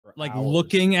like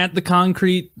looking at the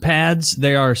concrete pads,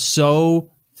 they are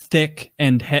so thick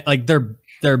and like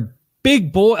they're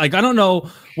big boy. Like I don't know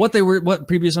what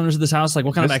previous owners of this house, like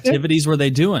what kind of activities were they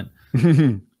doing?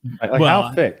 Like well,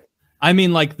 how thick? I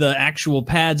mean, like the actual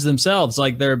pads themselves,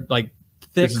 like they're like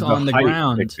thick on the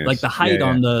ground, thickness. Like the height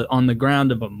on the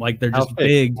ground of them, like they're just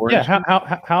big. Yeah,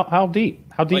 how deep?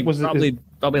 How deep like was it?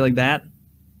 Probably like that.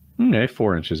 Okay,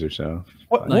 4 inches or so.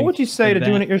 What would you say to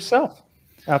doing it yourself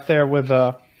out there with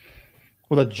a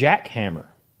jackhammer?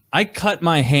 I cut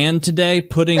my hand today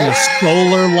putting a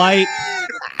solar light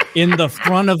in the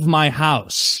front of my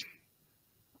house.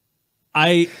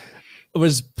 I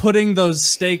was putting those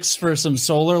stakes for some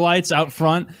solar lights out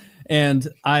front, and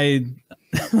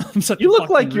you look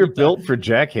like you're built for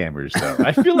jackhammers, though.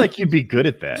 I feel like you'd be good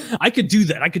at that. I could do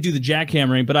that. I could do the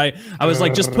jackhammering, but I was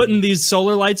like just putting these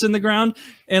solar lights in the ground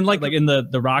and like in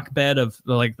the rock bed of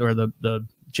like where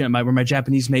where my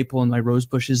Japanese maple and my rose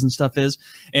bushes and stuff is.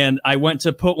 And I went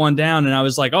to put one down and I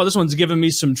was like, oh, this one's giving me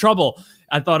some trouble.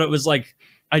 I thought it was like,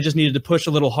 I just needed to push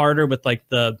a little harder with like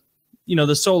the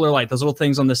solar light, those little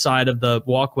things on the side of the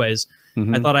walkways.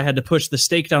 I thought I had to push the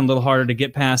stake down a little harder to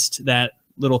get past that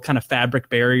little kind of fabric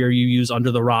barrier you use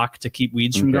under the rock to keep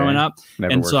weeds from growing up.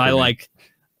 And so I like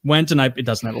went and it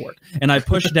doesn't ever work. And I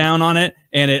pushed down on it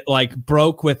and it like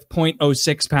broke with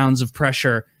 0.06 pounds of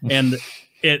pressure and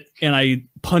I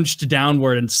punched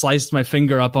downward and sliced my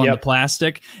finger up on the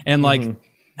plastic and like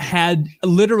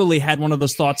literally had one of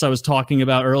those thoughts I was talking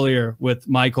about earlier with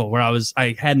Michael, where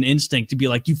I had an instinct to be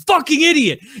like, you fucking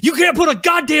idiot. You can't put a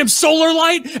goddamn solar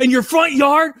light in your front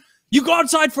yard. You go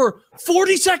outside for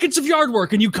 40 seconds of yard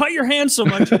work and you cut your hand so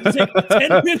much, you take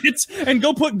 10 minutes and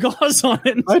go put gauze on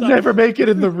it. I'd never make it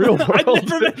in the real world. I'd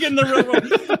never make it in the real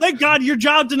world. Thank God your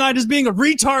job tonight is being a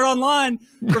retard online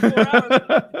for 4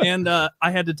 hours. And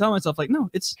I had to tell myself, like, no,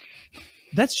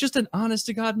 that's just an honest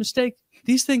to God mistake.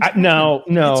 These things. No.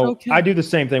 Okay. I do the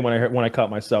same thing when I cut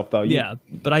myself, though.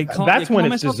 But that's when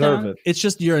it's deserved. It's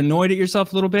just you're annoyed at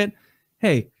yourself a little bit.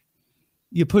 Hey,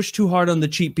 you pushed too hard on the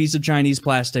cheap piece of Chinese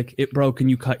plastic. It broke and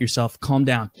you cut yourself. Calm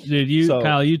down.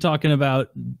 Kyle, you talking about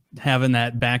having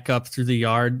that backup through the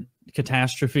yard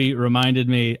catastrophe reminded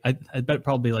me. I bet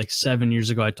probably like 7 years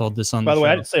ago I told this on the show. By the way,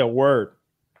 I didn't say a word.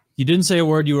 You didn't say a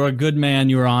word. You were a good man.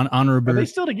 You were honorable. Are they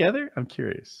still together? I'm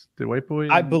curious. The white boy?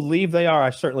 I believe they are. I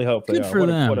certainly hope they are. Good for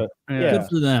them. Good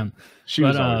for them. She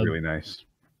was always really nice.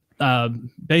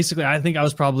 Basically, I think I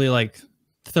was probably like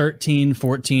 13,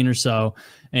 14 or so.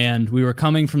 And we were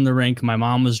coming from the rink. My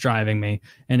mom was driving me.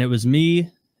 And it was me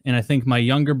and I think my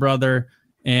younger brother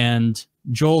and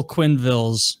Joel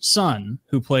Quinville's son,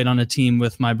 who played on a team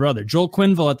with my brother. Joel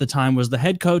Quinville at the time was the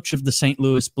head coach of the St.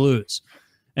 Louis Blues.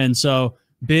 And so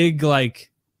big like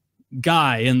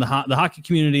guy in the hockey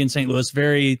community in St. Louis,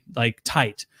 very like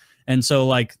tight. And so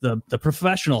like the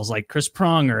professionals like Chris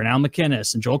Pronger and Al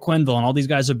McInnes and Joel Quinville and all these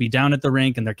guys would be down at the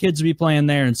rink and their kids would be playing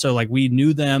there. And so like we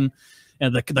knew them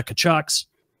and the Kachucks.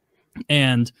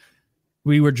 And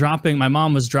my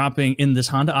mom was dropping in this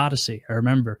Honda Odyssey. I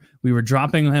remember we were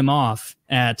dropping him off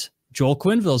at Joel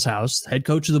Quinville's house, head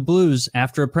coach of the Blues,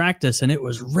 after a practice, and it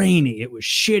was rainy. It was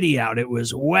shitty out. It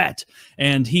was wet.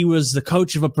 And he was the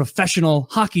coach of a professional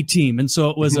hockey team. And so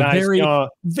it was a very,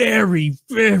 very,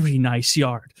 very nice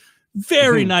yard.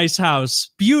 Very nice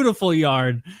house, beautiful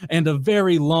yard, and a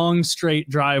very long, straight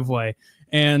driveway.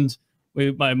 And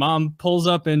my mom pulls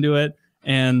up into it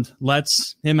and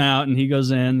lets him out, and he goes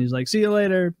in. He's like, "See you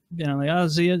later." Like, "I'll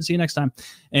see you next time."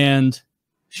 And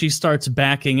she starts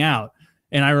backing out.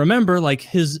 And I remember like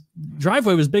his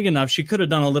driveway was big enough. She could have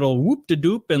done a little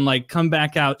whoop-de-doop and like come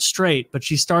back out straight, but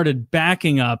she started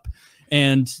backing up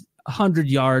and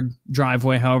 100-yard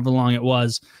driveway, however long it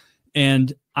was.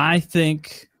 And I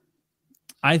think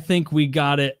we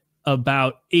got it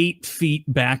about 8 feet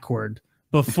backward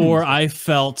before I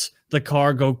felt the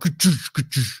car go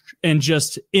and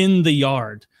just in the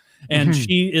yard. And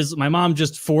my mom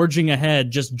just forging ahead,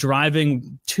 just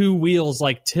driving 2 wheels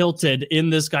like tilted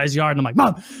in this guy's yard. And I'm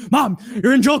like, Mom,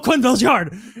 you're in Joel Quinville's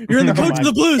yard. You're in the coach of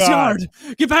the Blues yard.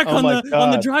 Get back on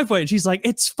the driveway. And she's like,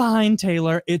 "It's fine,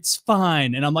 Taylor. It's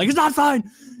fine." And I'm like, "It's not fine.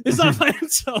 It's not fine."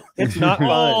 So it's not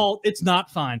fine. It's not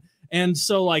fine. And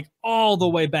so like all the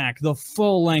way back, the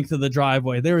full length of the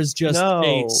driveway, there is just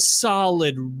a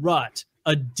solid rut,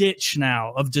 a ditch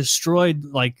now of destroyed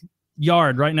like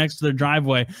yard right next to their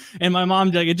driveway. And my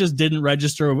mom, like, it just didn't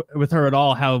register with her at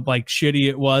all how like shitty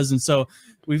it was. And so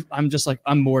I'm just like,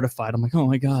 I'm mortified. I'm like, oh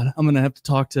my God, I'm gonna have to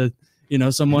talk to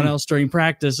someone else during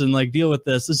practice and like deal with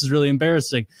this. This is really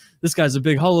embarrassing. This guy's a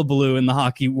big hullabaloo in the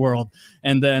hockey world.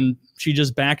 And then she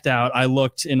just backed out. I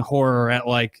looked in horror at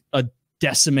like a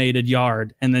decimated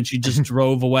yard, and then she just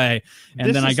drove away.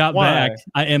 And then I got back,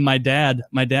 and my dad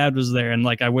was there, and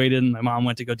like I waited, and my mom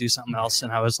went to go do something else,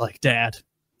 and I was like, Dad,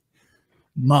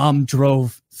 Mom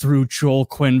drove through Joel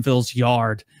Quenneville's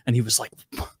yard. And he was like,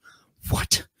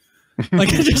 what? Like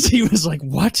he was like,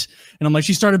 what? And I'm like,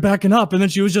 she started backing up, and then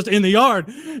she was just in the yard,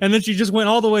 and then she just went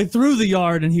all the way through the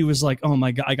yard. And he was like, oh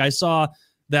my God. Like I saw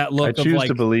that look. I choose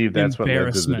to believe that's what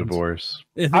led to the divorce.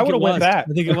 I would have went back.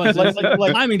 I think it was.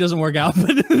 Like timing doesn't work out,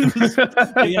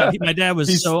 but yeah, my dad was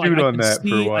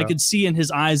I could see in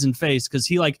his eyes and face, because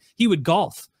he would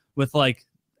golf with like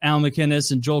Al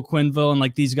McInnes and Joel Quenneville and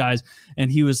like these guys,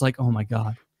 and he was like, oh my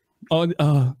God.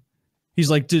 He's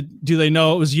like, do they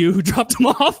know it was you who dropped them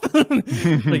off?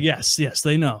 Like, yes,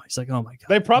 they know. He's like, oh my God.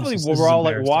 They probably were all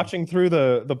like watching through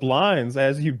the blinds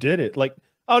as you did it. Like,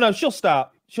 oh no, she'll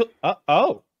stop. She'll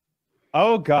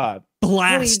oh God.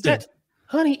 Blasted.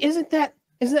 Honey, isn't that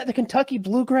the Kentucky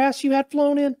bluegrass you had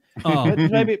flown in? Oh,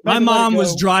 maybe my mom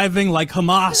was driving like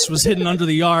Hamas was hidden under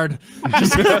the yard,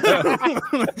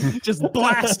 just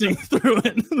blasting through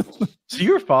it. So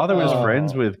your father was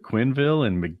friends with Quenneville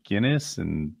and McGinnis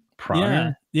and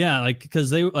Pryor? Yeah, like because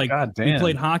they we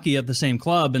played hockey at the same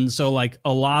club, and so like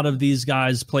a lot of these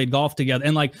guys played golf together.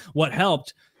 And like what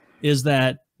helped is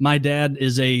that my dad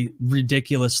is a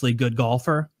ridiculously good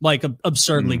golfer, like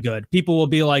absurdly good. People will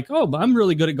be like, oh, I'm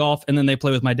really good at golf. And then they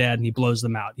play with my dad and he blows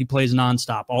them out. He plays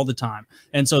nonstop all the time.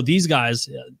 And so these guys,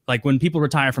 like when people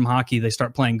retire from hockey, they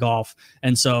start playing golf.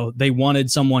 And so they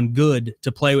wanted someone good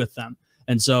to play with them.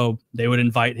 And so they would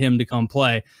invite him to come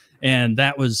play. And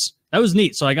that was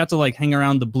neat. So I got to like hang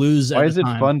around the Blues. Why is it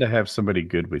fun to have somebody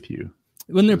good with you?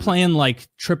 When they're playing like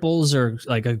triples or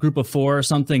like a group of 4 or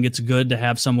something, it's good to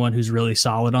have someone who's really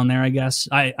solid on there, I guess.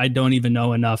 I don't even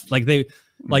know enough. Like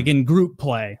like in group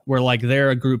play where like they're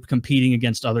a group competing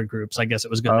against other groups. I guess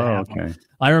it was good to have one.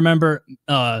 I remember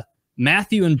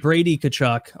Matthew and Brady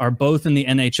Tkachuk are both in the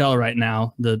NHL right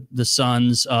now, the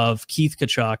sons of Keith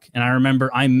Tkachuk. And I remember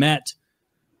I met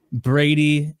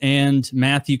Brady and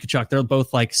Matthew Tkachuk. They're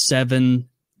both like 7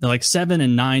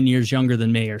 and 9 years younger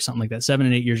than me or something like that. 7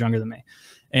 and 8 years younger than me.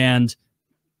 And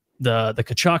the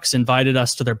Tkachuks invited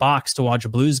us to their box to watch a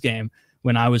Blues game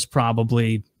when I was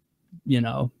probably,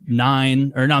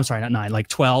 9 or no, I'm sorry, not 9, like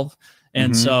 12.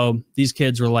 And so these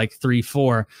kids were like 3,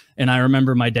 4. And I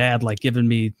remember my dad like giving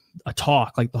me a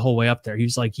talk like the whole way up there. He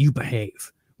was like, you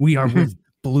behave. We are with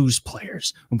Blues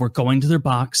players and we're going to their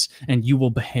box and you will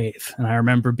behave. And I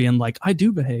remember being like, I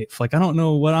do behave. Like, I don't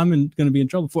know what I'm going to be in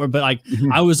trouble for, but like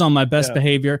I was on my best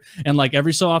behavior. And like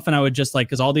every so often I would just like,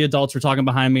 cause all the adults were talking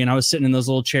behind me and I was sitting in those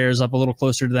little chairs up a little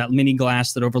closer to that mini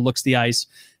glass that overlooks the ice.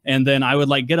 And then I would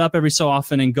like get up every so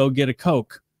often and go get a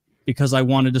Coke because I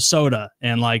wanted a soda.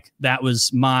 And like, that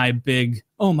was my big,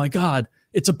 oh my God,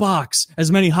 it's a box, as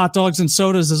many hot dogs and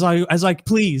sodas as I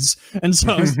please. And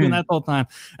so I was doing that the whole time.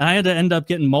 And I had to end up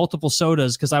getting multiple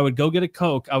sodas because I would go get a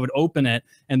Coke, I would open it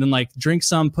and then like drink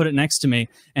some, put it next to me.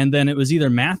 And then it was either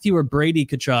Matthew or Brady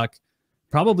Tkachuk,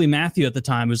 probably Matthew at the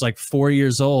time, who was like 4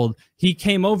 years old. He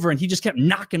came over and he just kept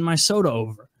knocking my soda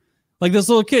over. Like this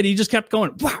little kid, he just kept going,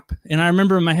 whop. And I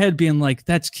remember in my head being like,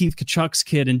 that's Keith Kachuk's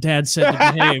kid, and Dad said to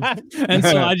behave. And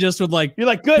so I just would like, you're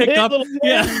like, good hit, little guy.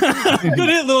 Yeah, good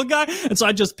hit, little guy. And so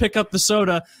I just pick up the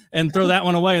soda and throw that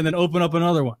one away and then open up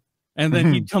another one. And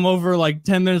then he'd come over like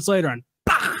 10 minutes later and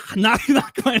knock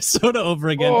my soda over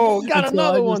again. Oh, got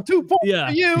another one. 2 points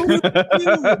for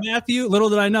you. Matthew, little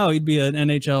did I know he'd be an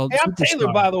NHL. Hey, I'm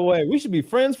Taylor, by the way. We should be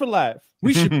friends for life.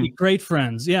 We should be great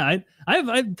friends. Yeah,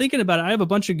 I'm thinking about it. I have a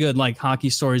bunch of good like hockey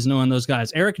stories knowing those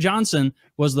guys. Eric Johnson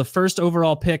was the first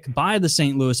overall pick by the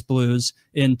St. Louis Blues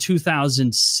in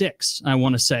 2006, I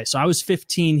want to say. So I was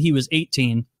 15, he was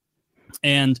 18,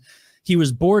 and he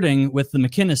was boarding with the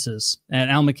McInneses at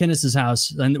Al McInnes's house,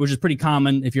 and which is pretty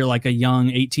common if you're like a young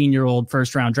 18-year-old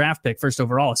first-round draft pick, first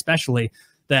overall especially,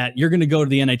 that you're going to go to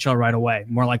the NHL right away,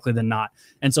 more likely than not.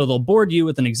 And so they'll board you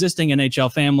with an existing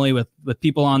NHL family with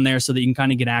people on there so that you can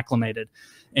kind of get acclimated.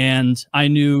 And I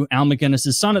knew Al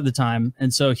McInnes's son at the time,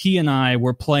 and so he and I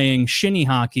were playing shinny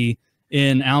hockey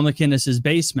in Al McInnes's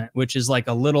basement, which is like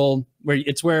a little where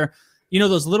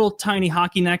those little tiny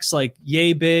hockey necks, like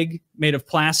yay big, made of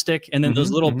plastic, and then those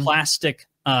little plastic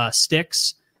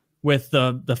sticks with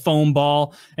the foam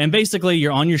ball. And basically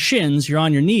you're on your shins, you're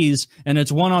on your knees, and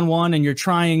it's one-on-one, and you're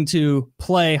trying to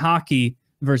play hockey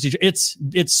versus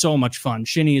it's so much fun.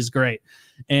 Shinny is great.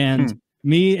 And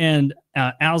me and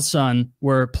Al's son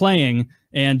were playing,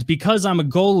 and because I'm a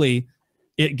goalie,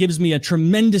 it gives me a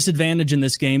tremendous advantage in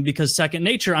this game because second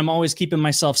nature, I'm always keeping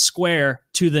myself square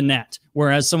to the net.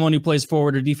 Whereas someone who plays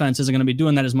forward or defense isn't going to be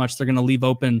doing that as much. They're going to leave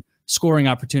open scoring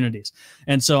opportunities.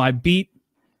 And so I beat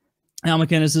Al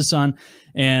McInnes' son,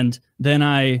 and then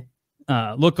I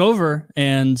look over,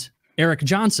 and Eric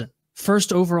Johnson,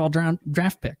 first overall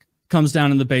draft pick, comes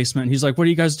down in the basement. He's like, "What are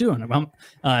you guys doing?"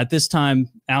 At this time,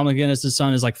 Al McInnes'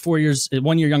 son is like 1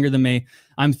 year younger than me.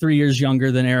 I'm 3 years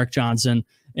younger than Eric Johnson.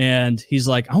 And he's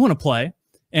like, "I want to play."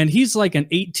 And he's like an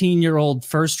 18-year-old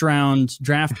first round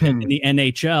draft pick in the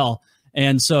NHL.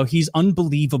 And so he's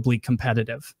unbelievably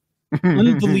competitive,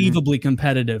 unbelievably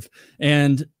competitive.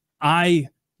 And I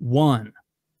won.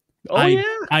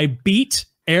 I beat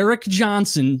Eric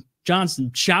Johnson.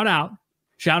 Shout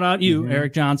out you,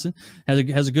 Eric Johnson.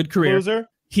 Has a good career. Loser.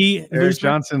 Eric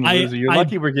Johnson, loser. You're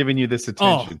lucky we're giving you this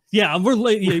attention. Oh, yeah,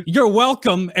 you're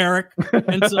welcome, Eric.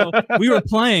 And so we were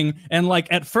playing, and like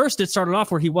at first it started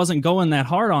off where he wasn't going that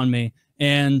hard on me.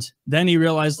 And then he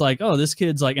realized like, oh, this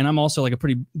kid's like, and I'm also like a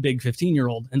pretty big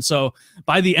 15-year-old. And so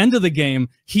by the end of the game,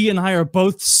 he and I are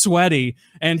both sweaty.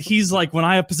 And he's like, when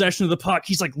I have possession of the puck,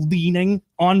 he's like leaning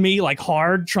on me like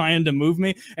hard, trying to move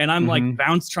me. And I'm like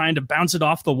trying to bounce it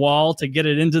off the wall to get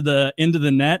it into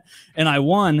the net. And I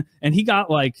won. And he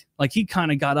got like he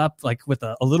kind of got up like with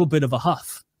a little bit of a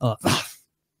huff.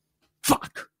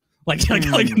 Fuck.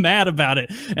 Like mad about it.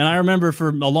 And I remember for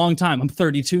a long time, I'm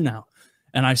 32 now.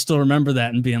 And I still remember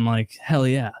that and being like, hell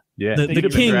yeah. Yeah. The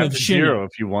king of Zero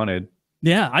if you wanted.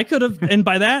 Yeah, I could have. And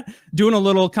by that, doing a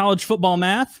little college football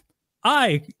math,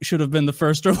 I should have been the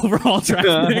first overall draft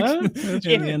pick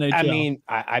in the NHL. I mean,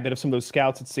 I bet if some of those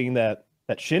scouts had seen that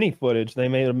Shinnie footage, they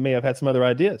may have had some other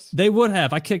ideas. They would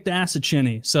have. I kicked ass at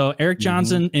Shinnie. So Eric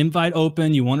Johnson, invite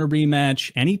open. You want a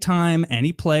rematch anytime,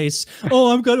 any place.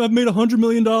 Oh, I've made $100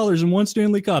 million and won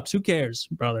Stanley Cups. Who cares,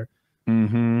 brother?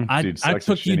 I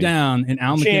took you down in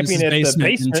Al McInnes'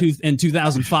 basement in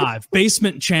 2005.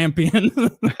 Basement champion.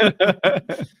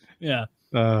 Yeah.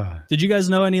 Did you guys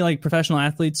know any like professional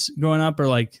athletes growing up, or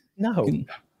like? No.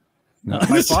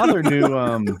 My father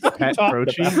knew Pat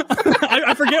Croce.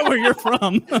 I forget where you're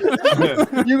from.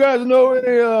 You guys know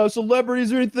any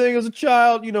celebrities or anything as a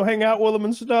child? You know, hang out with them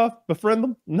and stuff, befriend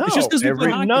them? No, it's just because we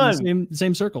play hockey in the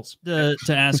same circles. To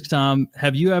ask Tom,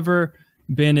 have you ever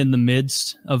been in the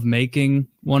midst of making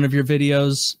one of your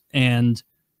videos and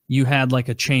you had like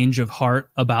a change of heart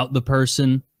about the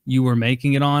person you were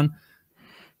making it on,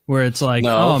 where it's like,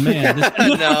 oh man,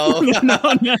 no,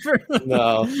 never.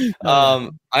 No.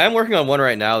 I am working on one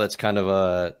right now that's kind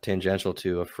of tangential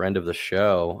to a friend of the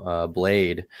show,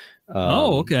 Blade.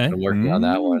 Okay. I'm working on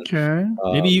that one. Okay.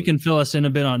 Maybe you can fill us in a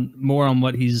bit more on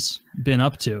what he's been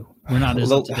up to. We're not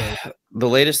as up to date. The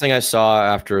latest thing I saw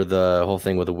after the whole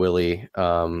thing with Willie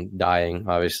dying,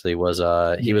 obviously, was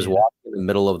he was walking in the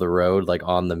middle of the road, like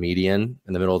on the median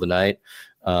in the middle of the night,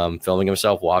 filming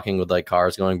himself walking with like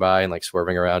cars going by and like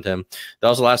swerving around him. That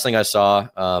was the last thing I saw.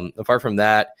 Apart from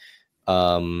that,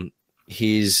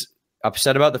 he's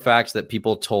upset about the fact that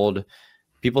people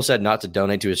said not to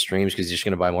donate to his streams because he's just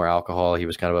going to buy more alcohol. He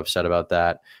was kind of upset about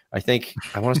that. I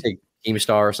want to say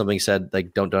Keemstar or something said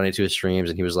like don't donate to his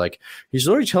streams, and he was like, he's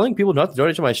already telling people not to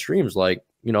donate to my streams. Like,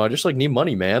 you know, I just like need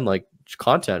money, man. Like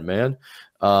content, man.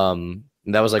 And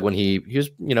that was like when he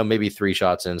was, you know, maybe 3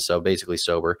 shots in, so basically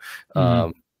sober.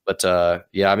 But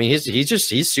yeah, I mean,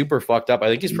 he's super fucked up. I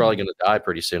think he's probably gonna die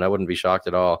pretty soon. I wouldn't be shocked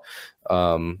at all.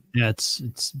 Yeah,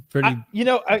 it's pretty.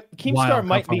 Keemstar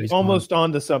might be almost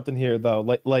onto something here though.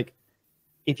 Like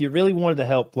if you really wanted to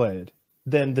help Blade,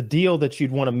 then the deal that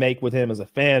you'd want to make with him as a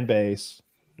fan base,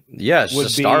 would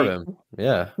starve him.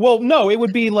 Yeah. Well, no, it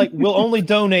would be like we'll only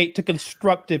donate to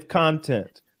constructive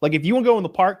content. Like if you want to go in the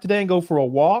park today and go for a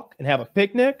walk and have a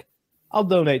picnic, I'll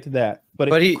donate to that. But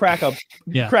if you crack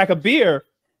a beer,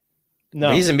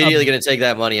 no, he's immediately going to take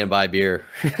that money and buy beer.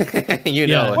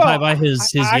 Know, well, buy his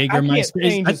Jägermeister. I can't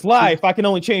change his life. I can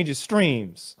only change his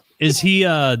streams. Is he?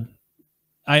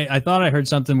 I thought I heard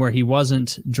something where he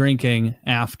wasn't drinking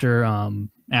after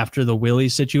the Willie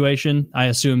situation. I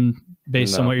assume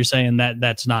based on what you're saying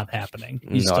that's not happening.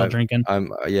 He's still drinking.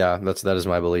 That is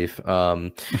my belief.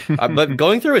 But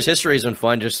going through his history has been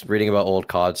fun. Just reading about old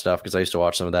COD stuff, because I used to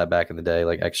watch some of that back in the day,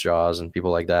 like X-Jaws and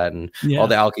people like that, and all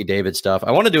the Alki David stuff.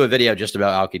 I want to do a video just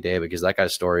about Alki David because that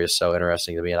guy's story is so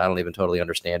interesting to me, and I don't even totally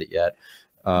understand it yet.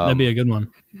 That'd be a good one.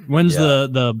 When's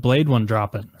the Blade one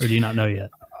dropping, or do you not know yet?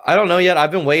 I don't know yet.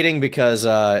 I've been waiting because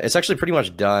it's actually pretty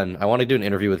much done. I want to do an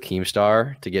interview with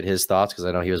Keemstar to get his thoughts, because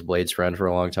I know he was Blade's friend for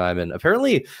a long time. And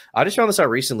apparently, I just found this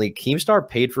out recently, Keemstar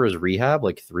paid for his rehab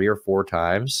like 3 or 4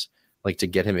 times, like to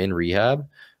get him in rehab,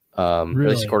 at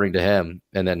least according to him.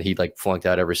 And then he like flunked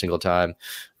out every single time.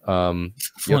 You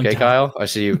okay, Kyle? I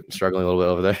see you struggling a little bit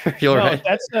over there. You all right?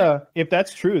 If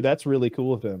that's true, that's really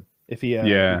cool of him. If he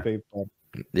paid for him.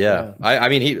 Yeah. I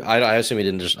mean, I assume he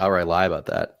didn't just outright lie about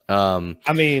that.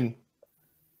 I mean,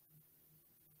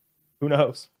 who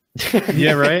knows?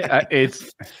 Yeah, right.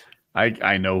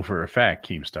 I know for a fact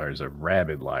Keemstar is a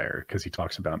rabid liar because he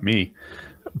talks about me.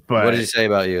 But what did he say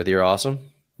about you? That you're awesome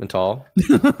and tall?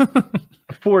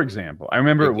 For example, I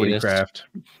remember at Woodycraft,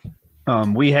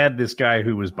 we had this guy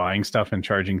who was buying stuff and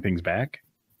charging things back,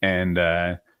 and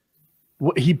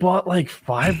he bought like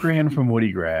 $5,000 from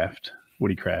Woodycraft.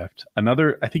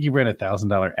 Another, I think he ran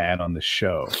 $1,000 ad on the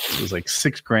show. It was like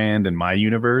 $6,000 in my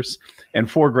universe and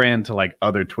 $4,000 to like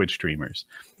other Twitch streamers.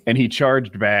 And he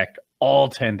charged back all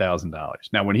 $10,000.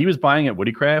 Now, when he was buying at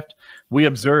Woodycraft, we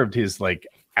observed his like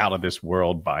out of this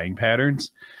world buying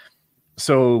patterns.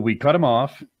 So we cut him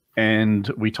off and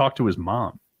we talked to his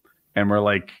mom, and we're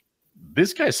like,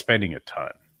 this guy's spending a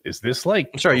ton. Is this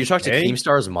like? I'm sorry, you talked to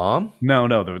Keemstar's mom? No,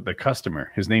 the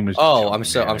customer. His name was. Oh, I'm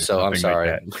sorry.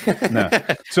 Like no,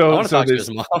 so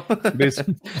this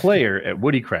player at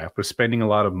Woodycraft was spending a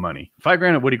lot of money.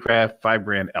 $5,000 at Woodycraft,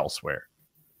 $5,000 elsewhere,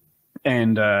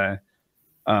 and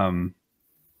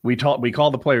we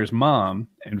called the player's mom,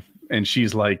 and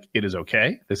she's like, "It is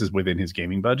okay. This is within his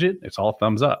gaming budget. It's all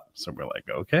thumbs up." So we're like,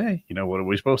 "Okay, what are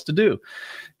we supposed to do?"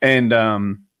 And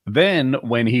then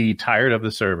when he tired of the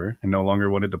server and no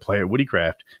longer wanted to play at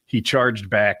Woodycraft, he charged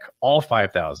back all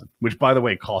 $5,000, which by the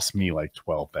way cost me like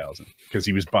 $12,000 because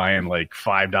he was buying like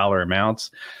 $5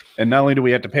 amounts. And not only do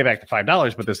we have to pay back the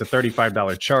 $5, but there's a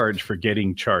 $35 charge for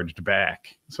getting charged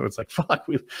back. So it's like, fuck.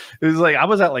 It was like I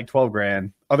was at like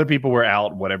 $12,000. Other people were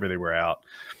out, whatever they were out.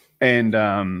 And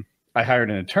I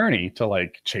hired an attorney to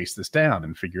like chase this down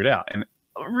and figure it out. And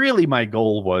really my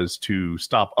goal was to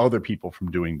stop other people from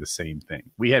doing the same thing.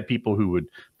 We had people who would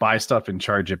buy stuff and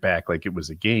charge it back like it was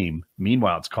a game.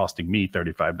 Meanwhile, it's costing me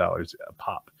 $35 a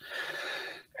pop.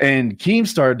 And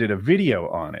Keemstar did a video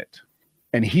on it.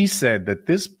 And he said that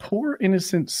this poor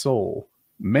innocent soul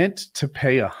meant to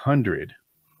pay 100,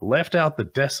 left out the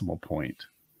decimal point,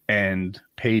 and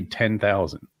paid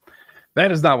 10,000.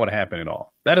 That is not what happened at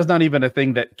all. That is not even a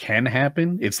thing that can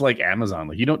happen. It's like Amazon.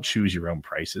 Like, you don't choose your own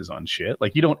prices on shit.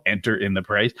 Like, you don't enter in the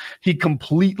price. He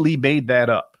completely made that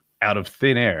up out of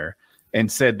thin air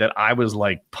and said that I was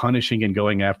like punishing and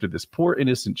going after this poor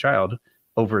innocent child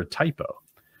over a typo.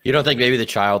 You don't think maybe the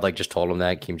child like just told him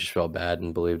that Keem just felt bad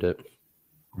and believed it?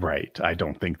 Right. I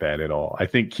don't think that at all. I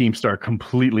think Keemstar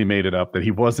completely made it up that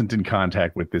he wasn't in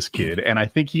contact with this kid. And I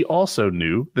think he also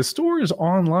knew the store is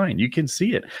online. You can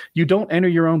see it. You don't enter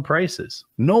your own prices.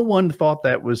 No one thought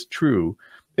that was true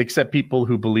except people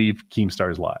who believe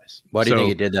Keemstar's lies. Why do you think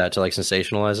he did that? To like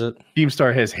sensationalize it?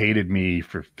 Keemstar has hated me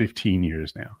for 15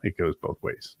 years now. It goes both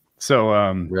ways. So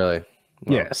really?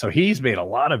 Well, yeah. So he's made a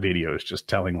lot of videos just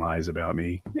telling lies about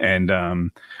me and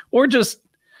or just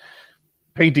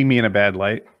painting me in a bad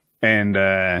light. And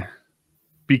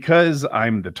because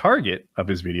I'm the target of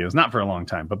his videos, not for a long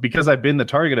time, but because I've been the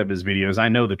target of his videos, I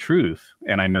know the truth,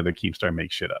 and I know that Keemstar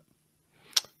makes shit up.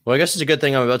 Well, I guess it's a good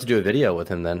thing I'm about to do a video with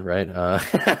him then, right? You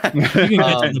can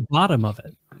get to the bottom of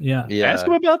it. Yeah. Ask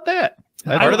him about that.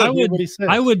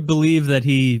 I would believe that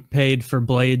he paid for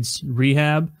Blade's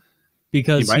rehab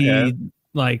because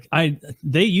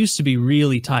they used to be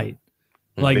really tight.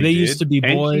 Like they used to be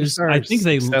boys. I think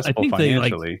they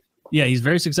like, yeah, he's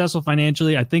very successful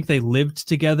financially. I think they lived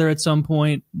together at some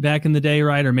point back in the day,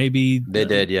 right? Or maybe they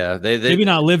did. Yeah, they maybe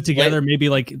not live together. Maybe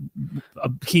like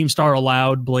Keemstar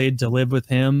allowed Blade to live with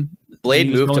him. Blade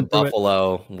moved to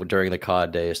Buffalo during the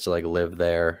COD days to like live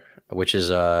there, which is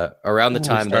around the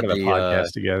time that the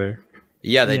podcast together.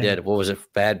 Yeah, they did. What was it?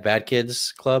 Bad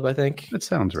Kids Club, I think. That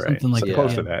sounds right. Something like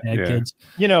close to that. Bad Kids.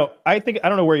 I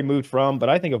don't know where he moved from, but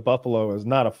I think of Buffalo as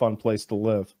not a fun place to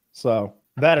live. So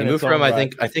that he moved from, I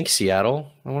think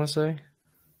Seattle. I want to say.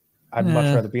 I'd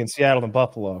much rather be in Seattle than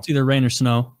Buffalo. It's either rain or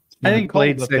snow. I think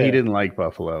Blade said he didn't like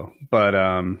Buffalo, but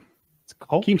it's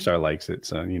cold. Keemstar likes it,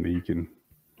 so you can.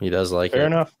 He does like it. Fair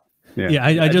enough. Yeah,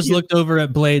 I just looked over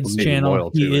at Blade's channel.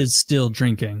 He is still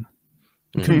drinking.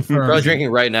 Probably drinking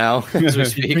right now as we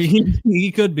speak.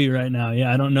 He could be right now.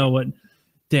 Yeah, I don't know what.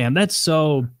 Damn, that's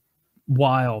so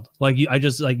wild. Like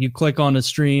you click on a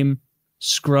stream,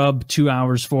 scrub 2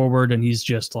 hours forward, and he's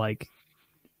just like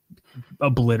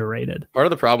obliterated. Part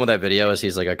of the problem with that video is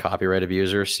he's like a copyright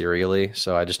abuser serially.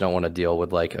 So I just don't want to deal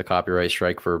with like a copyright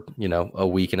strike for a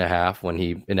week and a half when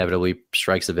he inevitably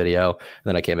strikes the video, and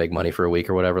then I can't make money for a week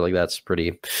or whatever. Like that's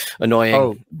pretty annoying.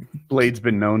 Oh, Blade's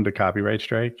been known to copyright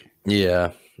strike. Yeah.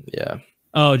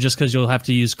 Oh, just because you'll have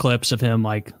to use clips of him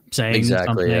like saying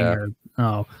something. Yeah.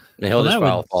 And he'll just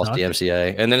file false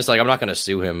DMCA, and then it's like I'm not going to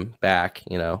sue him back.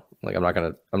 Like I'm not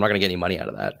gonna get any money out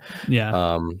of that.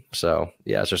 Yeah. So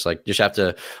yeah, it's just like just have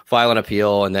to file an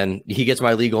appeal, and then he gets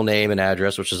my legal name and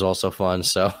address, which is also fun.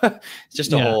 So it's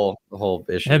just a whole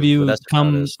issue. Have you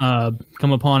come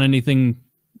upon anything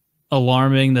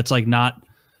alarming that's like not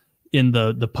in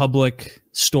the public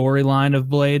storyline of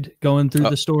Blade going through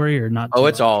the story, or not? Oh,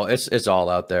 it's all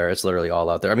out there. It's literally all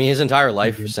out there. I mean, his entire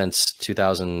life since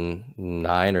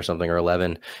 2009 or something, or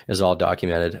 11 is all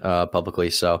documented publicly.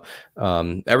 So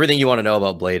everything you want to know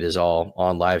about Blade is all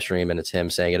on live stream, and it's him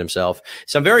saying it himself.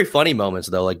 Some very funny moments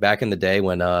though, like back in the day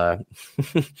when there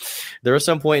was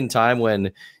some point in time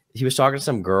when he was talking to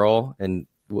some girl, and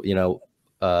you know,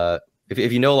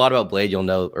 if you know a lot about Blade, you'll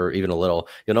know, or even a little,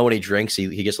 you'll know when he drinks,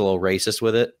 he gets a little racist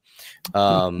with it.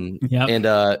 And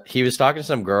he was talking to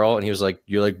some girl, and he was like,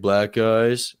 "You like black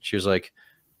guys?" She was like,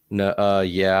 "No,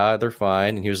 yeah, they're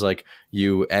fine." And he was like,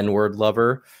 "You N-word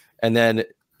lover." And then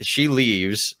she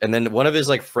leaves, and then one of his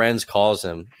like friends calls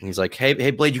him, and he's like, hey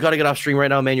Blade, you got to get off stream right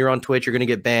now, man. You're on Twitch, you're gonna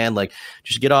get banned. Like,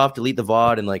 just get off, delete the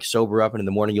VOD, and like sober up, and in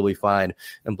the morning you'll be fine.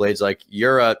 And Blade's like,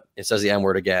 it says the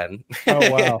N-word again.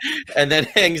 Oh wow. And then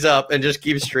hangs up and just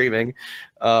keeps streaming.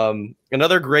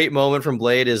 Another great moment from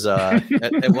Blade is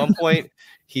at one point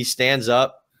he stands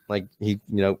up, like he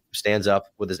stands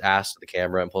up with his ass to the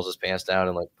camera and pulls his pants down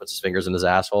and like puts his fingers in his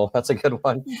asshole. That's a good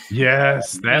one.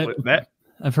 Yes, that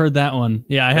I've heard that one.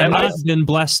 Yeah, I have not been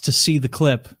blessed to see the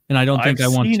clip, and I don't think I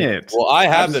want to. It. Well, I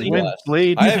have been blessed.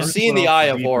 I have seen the Eye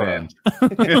of Horror.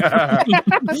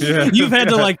 You've had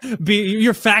to like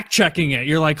you're fact checking it.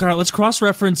 You're like, all right, let's cross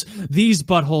reference these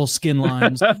butthole skin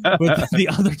lines with the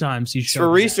other times he showed. For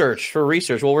research.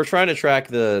 Well, we're trying to track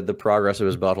the progress of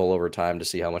his butthole over time to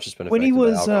see how much it's been affected.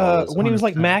 When he was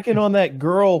like macking on that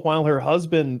girl while her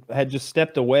husband had just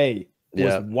stepped away,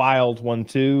 was a wild one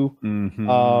too.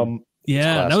 Mm-hmm.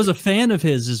 Yeah, that was a fan of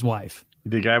his wife.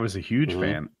 The guy was a huge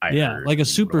fan. I heard, like a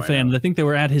super fan. I think they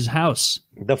were at his house.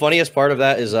 The funniest part of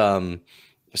that is,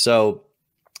 so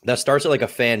that starts at like a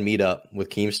fan meetup with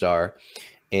Keemstar,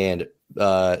 and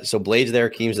so Blade's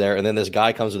there, Keem's there, and then this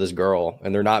guy comes with this girl,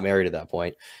 and they're not married at that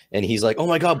point. And he's like, "Oh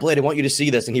my God, Blade, I want you to see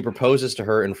this," and he proposes to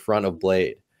her in front of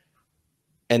Blade.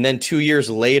 And then 2 years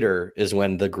later is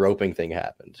when the groping thing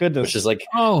happened. Goodness. Which is like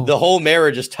the whole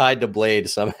marriage is tied to Blade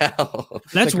somehow.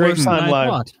 That's worse than I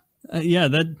thought. Yeah,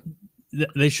 that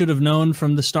they should have known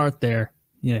from the start there.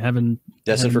 Yeah, having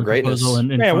destined for greatness.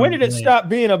 Man, when did it stop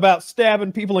being about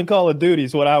stabbing people in Call of Duty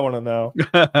is what I want to know.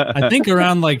 I think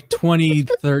around like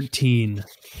 2013,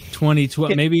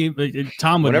 2012, maybe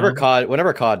Tom would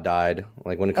whenever COD died,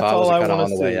 like when COD was kind of on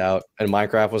the way out and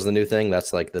Minecraft was the new thing,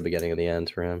 that's like the beginning of the end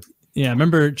for him. Yeah,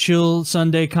 remember Chill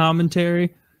Sunday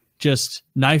commentary? Just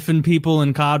knifing people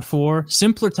in COD 4.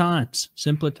 Simpler times.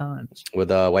 With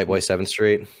White Boy 7th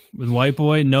Street. With White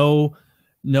Boy, no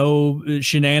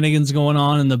shenanigans going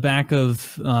on in the back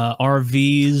of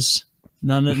RVs.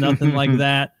 Nothing like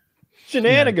that.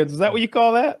 Shenanigans, is that what you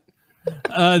call that?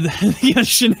 A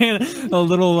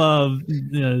little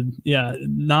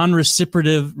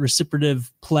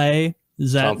non-reciprocative play.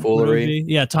 Is that tomfoolery?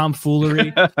 Yeah,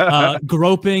 tomfoolery.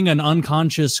 Groping an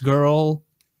unconscious girl.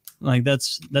 Like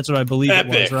that's what I believe it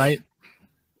was, right?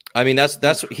 I mean,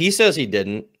 that's he says he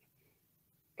didn't.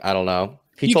 I don't know.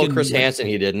 He told Chris Hansen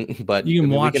he didn't, but you can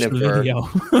watch the video.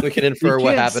 We can infer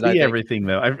what happened. I think. Everything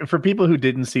though. For people who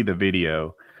didn't see the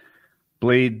video,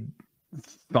 Blade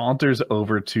saunters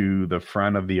over to the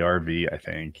front of the RV, I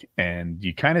think, and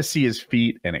you kind of see his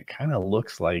feet, and it kind of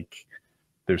looks like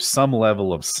there's some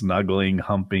level of snuggling,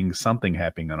 humping, something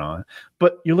happening on.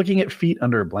 But you're looking at feet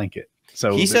under a blanket.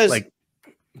 So he says,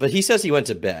 but he says he went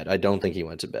to bed. I don't think he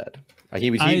went to bed. He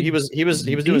was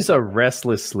doing. He's a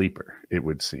restless sleeper, it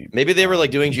would seem. Maybe they were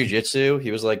like doing jujitsu.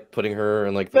 He was like putting her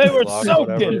in like they were so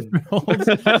good.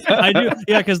 I do,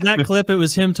 yeah, because that clip, it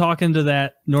was him talking to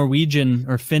that Norwegian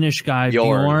or Finnish guy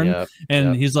Bjorn,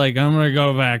 he's like, "I'm gonna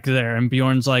go back there," and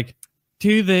Bjorn's like,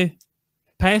 "To the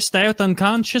passed out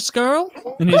unconscious girl,"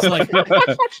 and he's like,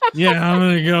 "Yeah, I'm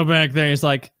gonna go back there." He's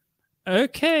like,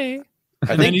 "Okay."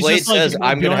 I think Blade says,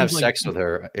 "I'm going to have sex with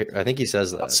her." I think he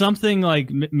says that. Something like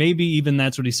maybe even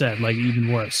that's what he said, like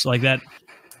even worse. Like that.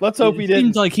 Let's hope he didn't.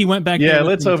 Seems like he went back. Yeah,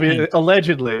 let's hope he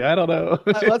allegedly. I don't know.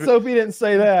 Let's hope he didn't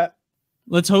say that.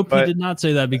 Let's hope he did not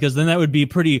say that, because then that would be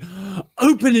pretty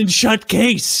open and shut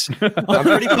case.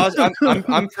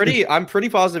 I'm pretty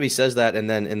positive he says that, and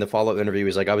then in the follow-up interview,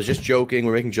 he's like, "I was just joking.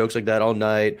 We're making jokes like that all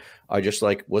night. I just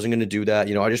like wasn't going to do that.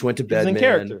 You know, I just went to bed." He's in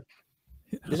character.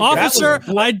 Officer,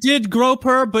 I did grope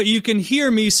her, but you can hear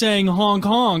me saying honk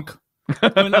honk.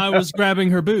 when I was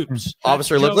grabbing her boobs.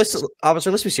 Officer,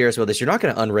 let's be serious about this. You're not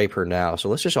going to unrape her now, so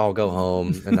let's just all go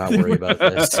home and not worry about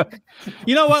this.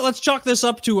 You know what? Let's chalk this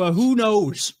up to a who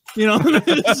knows. You know,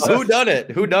 who done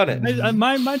it? Who done it?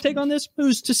 My take on this: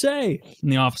 who's to say? And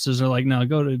the officers are like, "No,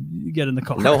 get in the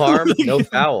car. No harm, no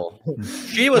foul."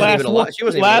 She wasn't even alive. She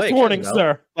wasn't last even warning,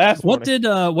 sir. Last warning.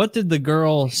 What did the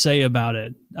girl say about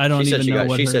it? I don't even know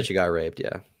what she said. She got raped.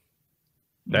 Yeah,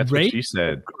 that's raped? What she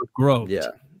said. Groped. Yeah.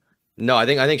 No, I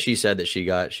think she said that she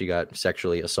got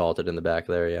sexually assaulted in the back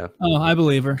there. Yeah. Oh, I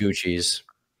believe her. Gucci's.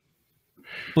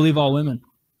 Believe all women.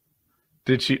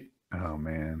 Did she? Oh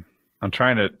man,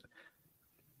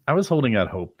 I was holding out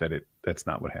hope that that's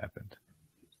not what happened.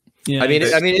 Yeah. I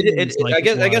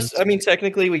guess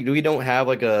technically we don't have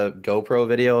like a GoPro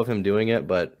video of him doing it,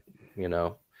 but you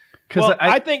know. Well,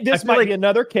 I think this might be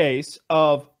another case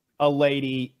of a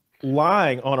lady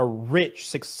lying on a rich,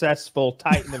 successful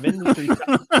titan of industry.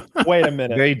 Wait a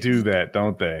minute. They do that,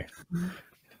 don't they?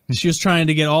 She was trying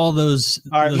to get all those.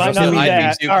 All right, might not be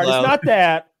that. All right, it's not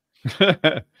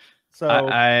that. So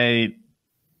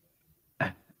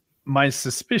my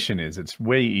suspicion is it's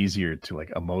way easier to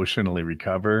like emotionally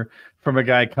recover from a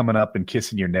guy coming up and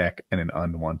kissing your neck in an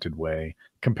unwanted way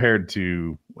compared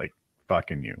to like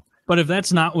fucking you. But if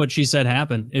that's not what she said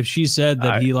happened, if she said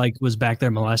that he like was back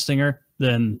there molesting her,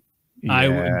 then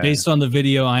based on the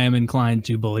video, I am inclined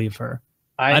to believe her.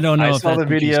 I don't know. I saw the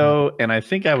video and I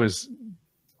think I was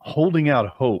holding out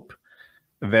hope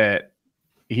that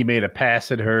he made a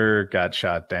pass at her, got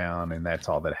shot down, and that's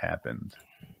all that happened.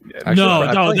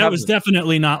 No, that was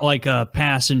definitely not like a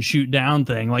pass and shoot down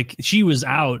thing. Like she was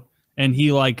out and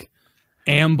he like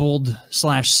ambled /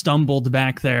 stumbled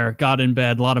back there, got in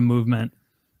bed, a lot of movement.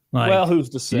 Like, well, who's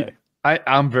to say?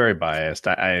 I'm very biased.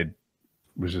 I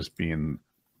was just being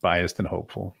biased and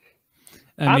hopeful.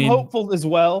 I'm hopeful as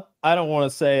well. I don't want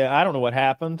to say I don't know what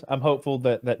happened. I'm hopeful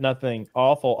that nothing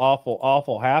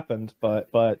awful happened,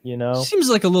 but you know, seems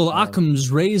like a little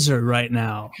Occam's razor right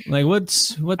now. Like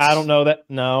what's I don't know that.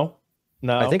 No.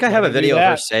 I think I have a video of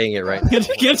her saying it right now.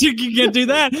 You can't do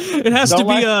that. It has to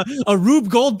be a Rube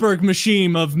Goldberg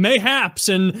machine of mayhaps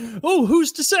and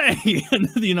who's to say? And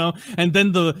you know, and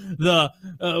then the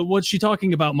what's she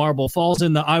talking about? Marble falls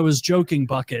in the I was joking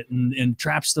bucket and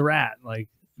traps the rat. Like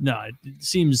no, it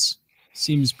seems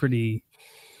pretty.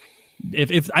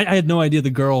 If I had no idea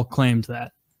the girl claimed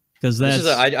that because that's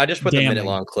I just put the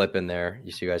minute-long clip in there,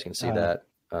 so you guys can see that.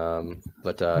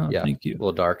 Yeah, thank you. A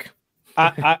little dark.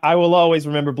 I will always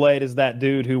remember Blade as that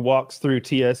dude who walks through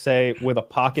TSA with a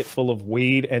pocket full of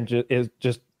weed and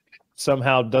just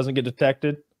somehow doesn't get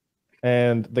detected,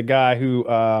 and the guy who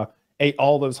ate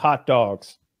all those hot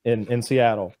dogs in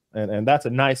Seattle, and that's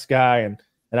a nice guy, and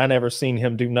I never seen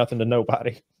him do nothing to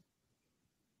nobody.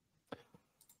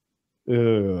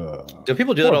 Do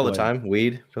people do that all the time?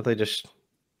 Weed? Don't they just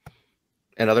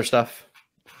and other stuff?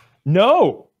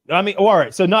 No. I mean, all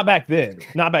right. So not back then.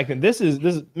 Not back then. This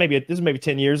is maybe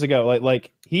 10 years ago.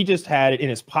 Like he just had it in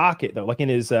his pocket though, like in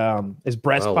his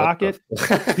breast pocket.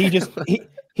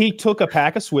 He took a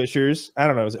pack of Swishers. I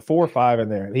don't know, is it 4 or 5 in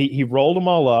there? He rolled them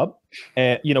all up,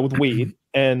 and with weed,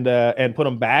 and put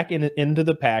them back into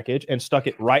the package and stuck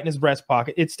it right in his breast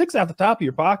pocket. It sticks out the top of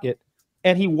your pocket,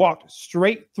 and he walked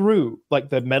straight through like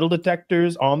the metal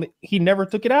detectors he never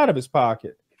took it out of his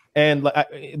pocket. And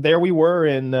there we were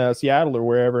in Seattle or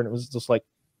wherever, and it was just like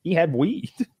he had weed.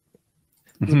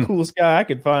 He's the coolest guy I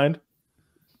could find.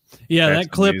 Yeah, that's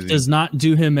that clip amazing. Does not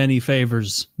do him any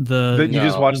favors. You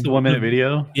just watched the 1-minute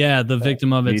video? Yeah, the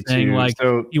victim of it saying like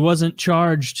he wasn't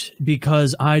charged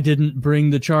because I didn't bring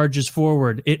the charges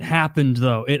forward. It happened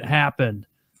though. It happened.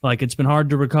 Like it's been hard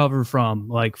to recover from.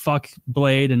 Like fuck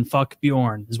Blade and fuck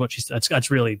Bjorn is what she said.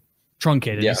 That's really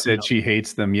truncated. Yeah, said she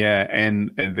hates them. Yeah,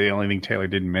 and the only thing Taylor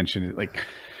didn't mention is like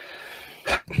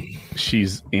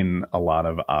she's in a lot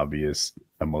of obvious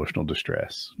emotional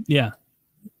distress. Yeah,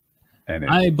 and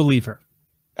I believe her.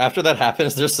 After that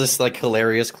happens, there's this like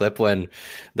hilarious clip when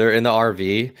they're in the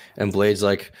RV and Blade's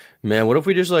like, "Man, what if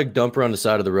we just like dump her on the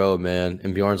side of the road, man?"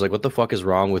 And Bjorn's like, "What the fuck is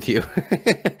wrong with you?"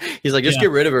 He's like, "Just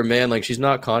get rid of her, man. Like she's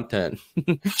not content."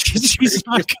 she's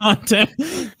not content.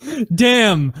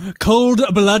 Damn,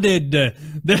 cold-blooded.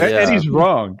 And he's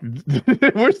wrong.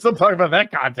 We're still talking about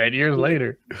that content years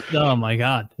later. Oh my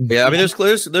god. Yeah, I mean, there's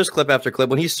clip after clip.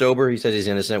 When he's sober, he says he's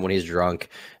innocent. When he's drunk,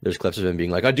 there's clips of him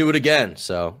being like, "I'd do it again."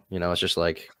 So you know, it's just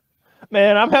like.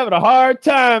 Man, I'm having a hard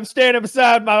time standing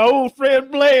beside my old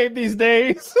friend Blade these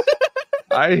days.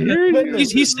 I hear you.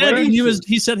 He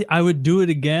said I would do it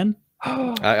again.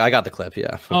 I got the clip. Yeah.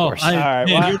 Of course. All right.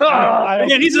 Man,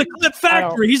 Well, he's a clip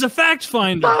factory. He's a fact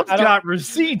finder. Bob's got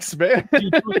receipts, man.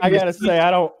 I gotta say,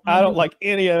 I don't like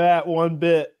any of that one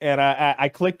bit. And I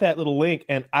clicked that little link,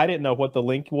 and I didn't know what the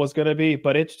link was gonna be,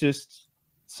 but it's just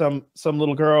some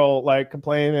little girl like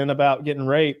complaining about getting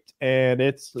raped, and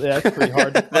that's pretty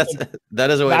hard. That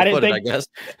is a way to put it, I guess.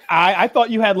 I thought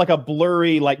you had like a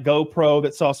blurry like GoPro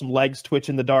that saw some legs twitch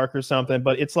in the dark or something,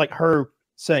 but it's like her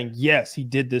saying, yes, he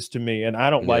did this to me. And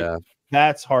I don't like,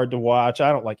 that's hard to watch.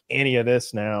 I don't like any of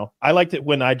this now. I liked it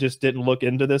when I just didn't look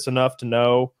into this enough to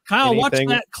know. Kyle, watch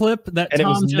that clip that and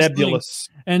Tom it was just nebulous.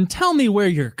 linked, and tell me where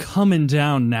you're coming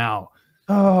down now.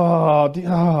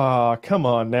 Oh, come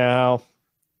on now.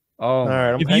 Oh, all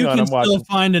right. If you can still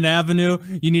find an avenue,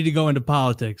 you need to go into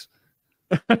politics.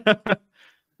 Yeah,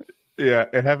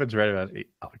 it happens right about 8.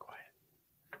 I'll be quiet.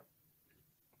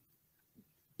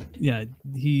 Yeah,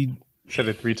 he said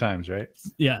it 3 times, right?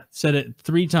 Yeah, said it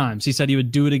 3 times. He said he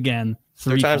would do it again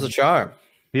 3 times the charm.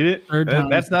 He did.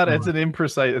 That's not. It's an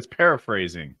imprecise. It's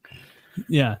paraphrasing.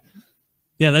 Yeah,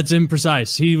 that's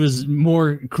imprecise. He was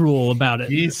more cruel about it.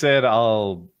 He said,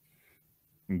 "I'll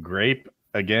grape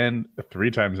again 3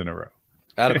 times in a row."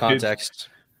 Out of context.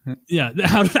 Yeah,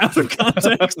 out of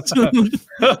context.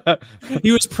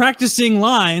 He was practicing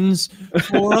lines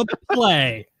for a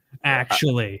play,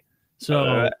 actually.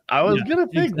 So I was gonna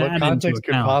think what context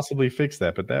could possibly fix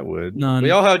that, but that would. None.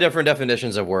 We all have different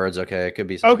definitions of words. Okay, it could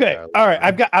be. Okay, all right.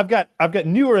 I've got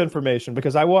newer information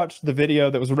because I watched the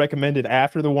video that was recommended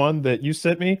after the one that you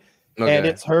sent me, and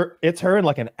it's her in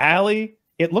like an alley.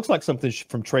 It looks like something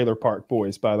from Trailer Park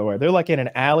Boys, by the way. They're like in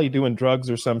an alley doing drugs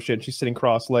or some shit. She's sitting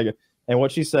cross-legged, and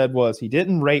what she said was, "He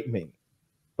didn't rape me,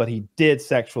 but he did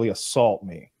sexually assault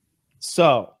me."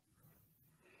 So.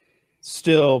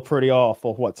 Still pretty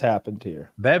awful what's happened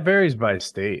here. That varies by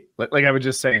state. Like I was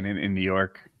just saying, in New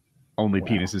York, only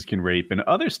penises can rape. In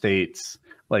other states,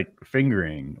 like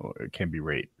fingering can be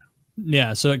rape.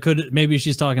 Yeah, so it could, maybe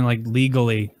she's talking like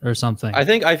legally or something. I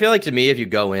feel like to me, if you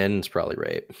go in, it's probably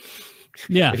rape.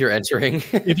 Yeah. If you're entering.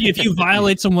 if you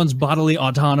violate someone's bodily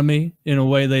autonomy in a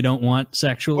way they don't want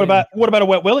sexually. What about a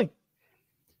wet willy?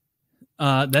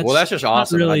 That's just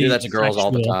awesome. Really, I do that to girls all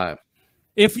the time.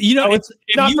 If you know, it's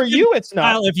not for you. It's not.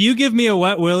 Kyle, if you give me a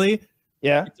wet willy,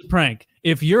 yeah, it's a prank.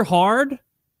 If you're hard,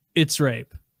 it's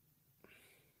rape.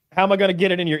 How am I going to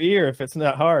get it in your ear if it's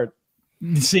not hard?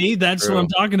 See, that's what I'm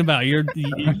talking about.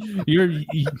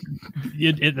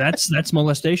 That's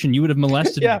molestation. You would have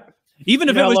molested me. Even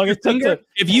if it was your finger.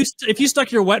 If you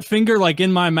stuck your wet finger like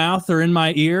in my mouth or in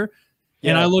my ear,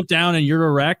 and I look down and you're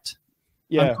erect,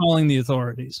 I'm calling the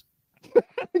authorities.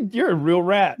 You're a real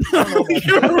rat. I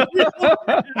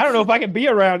don't know if I can be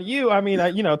around you. I mean,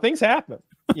 things happen.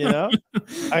 We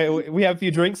have a few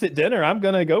drinks at dinner. I'm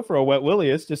gonna go for a wet willy.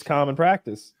 It's just common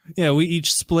practice. Yeah, we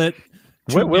each split.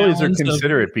 Wet willies are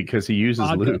considerate because he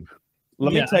uses lube.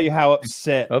 Let me tell you how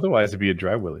upset. Otherwise, it'd be a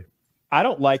dry willy. I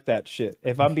don't like that shit.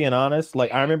 If I'm being honest,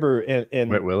 like I remember in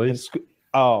wet willies.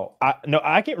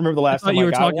 I can't remember the last time you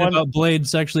were talking about Blade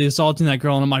sexually assaulting that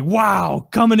girl, and I'm like, wow,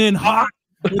 coming in hot.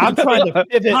 I'm trying to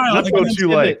pivot. That's what you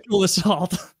like.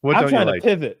 Assault. I'm trying to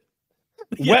pivot.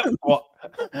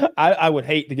 I would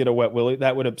hate to get a wet willy.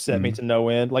 That would upset me to no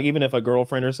end. Like even if a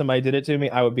girlfriend or somebody did it to me,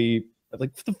 I would be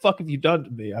like, "What the fuck have you done to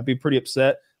me?" I'd be pretty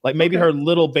upset. Like maybe her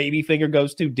little baby finger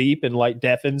goes too deep and like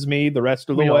deafens me the rest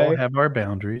of the way. We all have our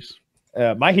boundaries.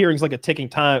 My hearing's like a ticking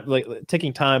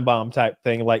time bomb type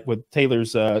thing. Like with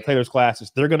Taylor's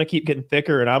classes, they're gonna keep getting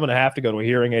thicker, and I'm gonna have to go to a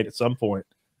hearing aid at some point.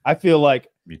 I feel like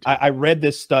I read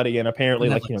this study, and apparently,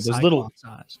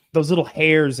 those little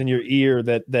hairs in your ear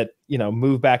that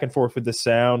move back and forth with the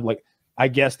sound. Like I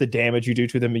guess the damage you do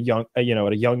to them at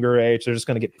a younger age, they're just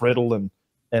going to get brittle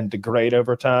and degrade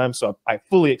over time. So I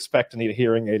fully expect to need a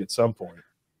hearing aid at some point.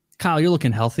 Kyle, you're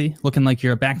looking healthy, looking like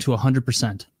you're back to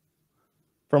 100%.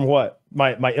 From what?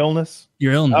 My illness?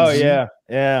 Your illness? Oh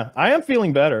yeah. I am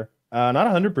feeling better. Not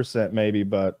 100% maybe,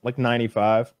 but like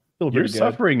 95. Your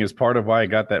suffering is part of why I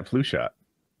got that flu shot.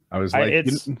 I was like,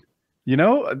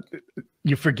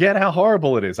 you forget how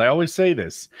horrible it is. I always say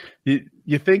this.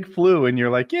 You think flu and you're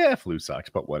like, yeah, flu sucks,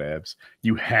 but whatevs.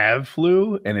 You have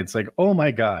flu and it's like, oh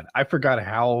my God, I forgot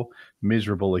how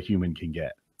miserable a human can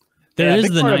get. There is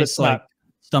the nice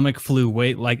stomach flu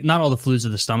weight. Like not all the flus are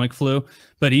the stomach flu,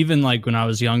 but even like when I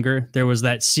was younger, there was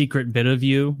that secret bit of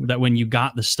you that when you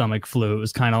got the stomach flu, it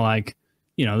was kind of like,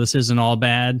 this isn't all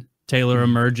bad. Taylor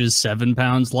emerges 7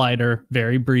 pounds lighter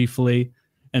very briefly.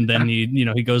 And then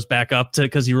he goes back up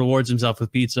because he rewards himself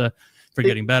with pizza for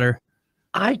getting better.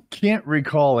 I can't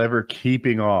recall ever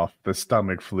keeping off the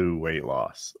stomach flu weight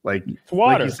loss. Like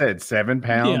you said, 7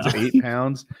 pounds, 8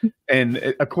 pounds. And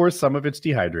of course, some of it's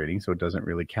dehydrating, so it doesn't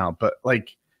really count. But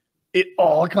like it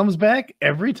all comes back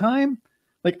every time.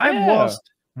 Like I've lost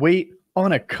weight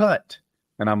on a cut.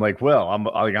 And I'm like, well,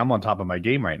 I'm on top of my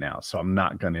game right now. So I'm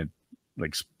not going to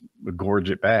like gorge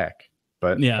it back.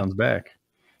 But it comes back.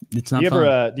 It's not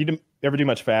fun. Do you ever do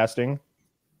much fasting?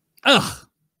 Ugh.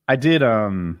 I did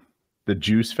the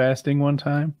juice fasting one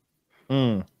time.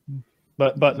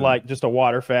 But like just a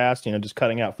water fast, just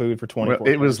cutting out food for 24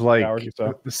 it was like hours or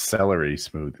so. The celery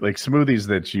smoothies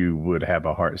that you would have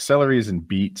a heart. Celeries and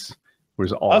beets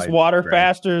was all us water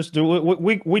fasters do.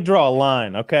 We draw a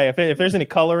line, okay? If there's any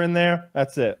color in there,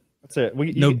 that's it.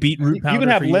 No beetroot powder. You can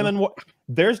have lemon.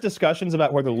 There's discussions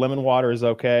about whether lemon water is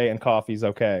okay and coffee's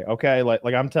okay. Okay, like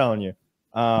I'm telling you.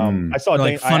 I saw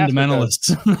like fundamentalists.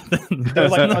 They're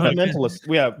like fundamentalists.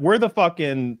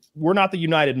 We're not the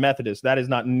United Methodists. That is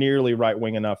not nearly right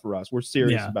wing enough for us. We're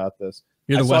serious about this.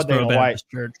 You're the Westboro Baptist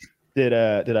Church. Did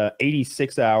a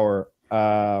 86-hour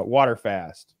water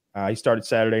fast. He started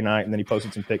Saturday night and then he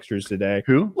posted some pictures today.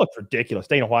 Who looked ridiculous?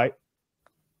 Dana White.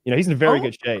 He's in very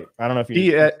good shape. I don't know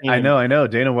if I know.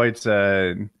 Dana White's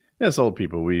us old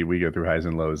people. We go through highs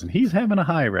and lows, and he's having a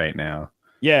high right now.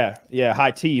 Yeah,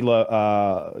 high T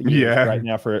right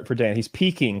now for Dan. He's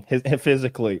peaking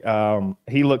physically.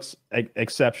 He looks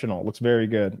exceptional. Looks very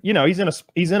good. He's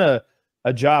in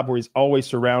a job where he's always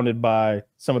surrounded by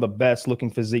some of the best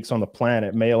looking physiques on the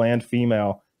planet, male and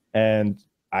female, and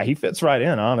he fits right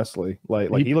in. Honestly,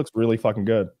 he looks really fucking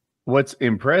good. What's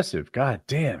impressive? God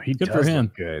damn, he does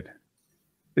look good.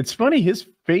 It's funny, his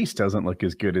face doesn't look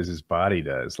as good as his body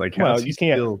does. Like, how you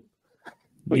can't still...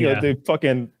 do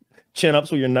fucking chin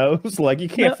ups with your nose. Like, you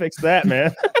can't fix that,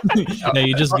 man.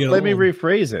 You just get Let me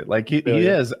rephrase it. Like, he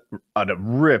has a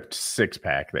ripped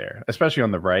 6-pack there, especially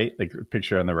on the right. Like, the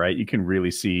picture on the right, you can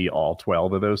really see all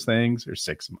 12 of those things, or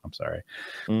 6. I'm sorry.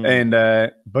 And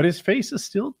but his face is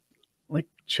still like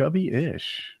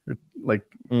chubby-ish. Like,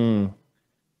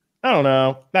 I don't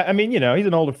know. I mean, he's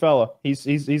an older fella. He's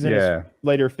in his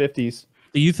later 50s.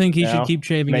 Do you think he should keep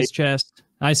shaving his chest?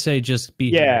 I say just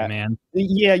be here, man.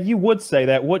 Yeah, you would say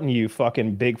that, wouldn't you,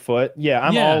 fucking Bigfoot? Yeah,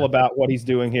 I'm all about what he's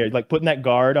doing here. Like putting that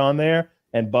guard on there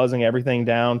and buzzing everything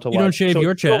down to you don't shave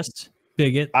your chest,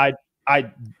 bigot.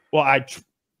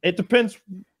 It depends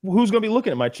who's going to be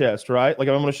looking at my chest, right? Like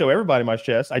if I'm going to show everybody my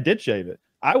chest, I did shave it.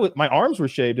 My arms were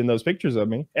shaved in those pictures of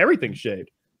me. Everything's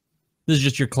shaved. This is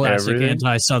just your classic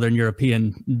anti-Southern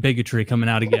European bigotry coming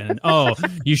out again. Oh,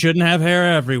 you shouldn't have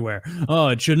hair everywhere. Oh,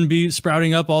 it shouldn't be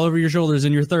sprouting up all over your shoulders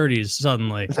in your 30s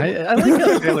suddenly. I like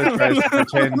how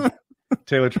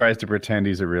Taylor tries to pretend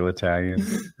he's a real Italian.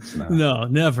 No,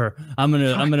 never. I'm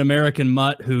an American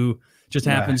mutt who just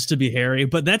happens to be hairy.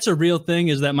 But that's a real thing,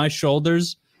 is that my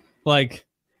shoulders, like,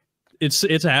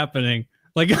 it's happening.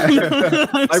 Like,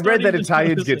 I read that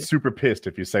Italians get super pissed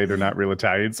if you say they're not real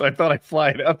Italians, so I thought I'd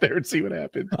fly it up there and see what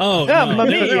happens. Oh, no,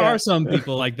 there are some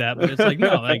people like that, but it's like,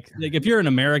 no, like if you're an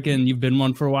American, you've been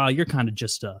one for a while, you're kind of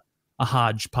just a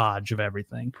hodgepodge of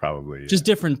everything. Probably, just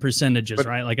different percentages,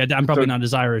 right? Like I'm probably not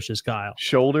as Irish as Kyle.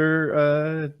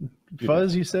 Shoulder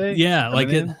fuzz, you say? Yeah, like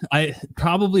I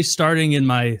probably starting in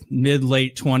my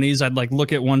mid-late 20s, I'd like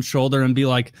look at one shoulder and be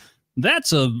like,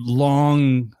 that's a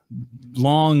long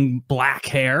black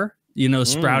hair,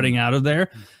 sprouting out of there.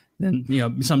 Then,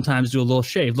 sometimes do a little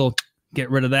shave, get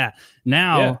rid of that.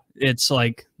 Now it's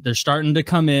like they're starting to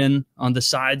come in on the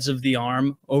sides of the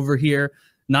arm over here.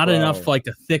 Not enough like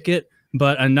a thicket,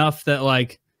 but enough that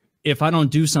like, if I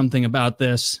don't do something about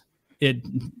this, I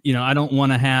don't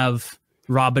want to have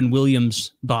Robin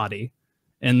Williams' body.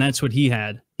 And that's what he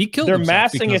had. He killed They're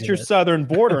massing at your southern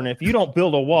border, and if you don't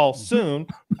build a wall soon,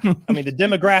 I mean, the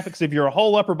demographics of your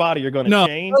whole upper body are going to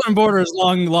change. Southern border is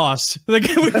long lost. It's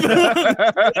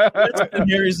been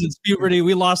Harry since puberty.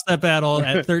 We lost that battle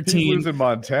at 13. He lives in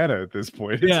Montana at this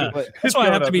point. Yeah, that's why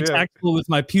I have to be tactical with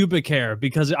my pubic hair,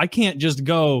 because I can't just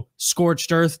go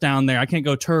scorched earth down there. I can't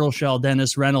go turtle shell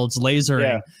Dennis Reynolds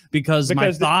lasering because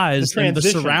my thighs and the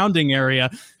surrounding area.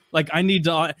 Like I need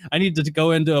to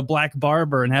go into a black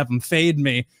barber and have him fade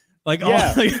me. Like to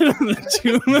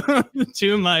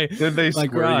my. Did they square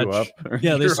garage. You up?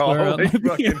 Yeah, they square up.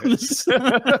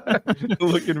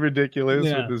 Looking ridiculous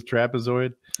with this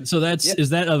trapezoid. So is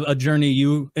that a journey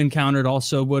you encountered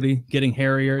also, Woody? Getting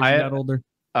hairier as you got older?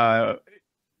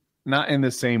 Not in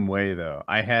the same way though.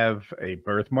 I have a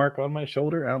birthmark on my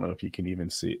shoulder. I don't know if you can even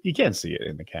see it. You can't see it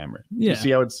in the camera. Yeah. You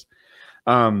see how it's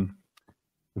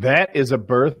that is a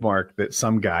birthmark that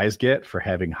some guys get for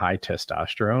having high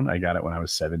testosterone. I got it when I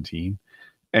was 17.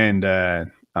 And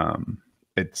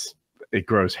it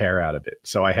grows hair out of it.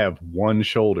 So I have one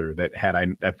shoulder that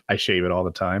I shave it all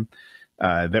the time.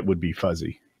 That would be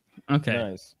fuzzy. Okay,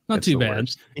 nice. Not That's too the bad.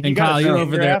 worst. And Kyle, you're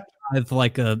over there with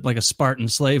like a Spartan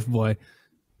slave boy.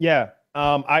 Yeah.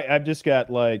 I've just got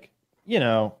like,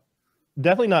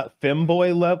 definitely not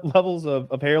femboy levels of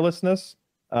hairlessness.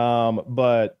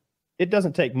 But it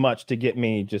doesn't take much to get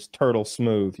me just turtle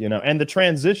smooth, and the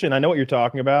transition, I know what you're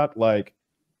talking about. Like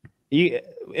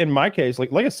in my case,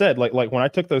 like I said, like when I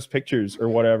took those pictures or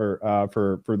whatever,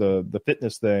 for the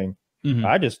fitness thing,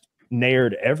 I just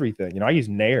naired everything. I use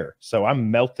Nair, so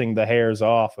I'm melting the hairs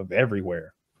off of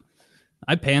everywhere.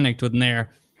 I panicked with Nair.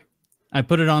 I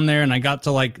put it on there and I got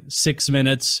to like 6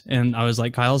 minutes and I was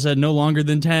like, Kyle said no longer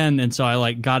than 10. And so I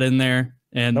like got in there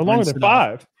and no longer than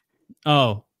 5.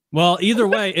 Oh, well, either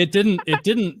way, it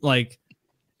didn't like,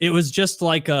 it was just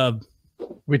like a.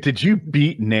 Wait, did you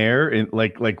beat Nair in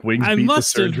like Wings beat the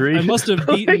surgery? I must have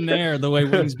beaten Nair the way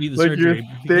Wings beat the surgery.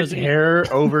 Your thick hair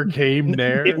overcame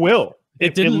Nair. It will.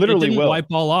 It literally will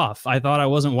wipe all off. I thought I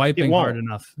wasn't wiping hard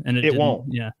enough, and it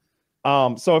won't. Yeah.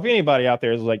 So if anybody out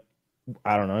there is like,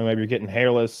 I don't know, maybe you're getting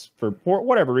hairless for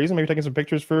whatever reason, maybe you're taking some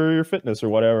pictures for your fitness or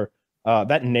whatever.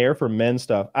 That Nair for men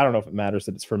stuff, I don't know if it matters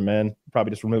that it's for men.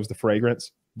 Probably just removes the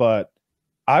fragrance, but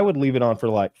I would leave it on for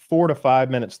like 4 to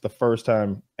 5 minutes the first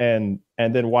time, and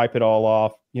then wipe it all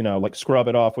off. Like scrub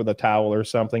it off with a towel or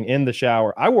something in the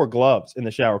shower. I wore gloves in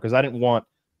the shower because I didn't want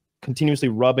continuously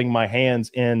rubbing my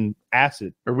hands in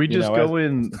acid. Are we just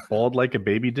going bald like a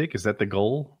baby dick? Is that the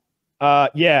goal?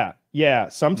 Yeah,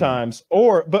 sometimes.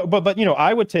 Or but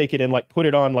I would take it and like put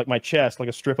it on like my chest, like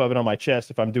a strip of it on my chest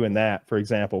if I'm doing that, for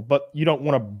example. But you don't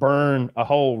want to burn a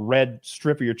whole red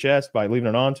strip of your chest by leaving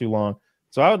it on too long.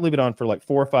 So I would leave it on for like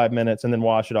 4 or 5 minutes and then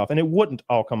wash it off, and it wouldn't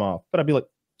all come off. But I'd be like,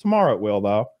 tomorrow it will,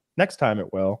 though. Next time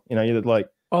it will. You'd like.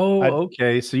 Oh,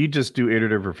 okay. So you just do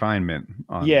iterative refinement.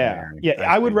 Yeah.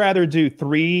 I would rather do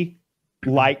 3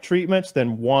 light treatments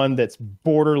than one that's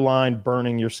borderline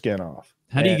burning your skin off.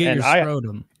 How do you get your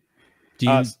scrotum? Do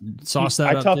you sauce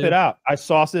that up? I tough it out. I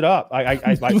sauce it up.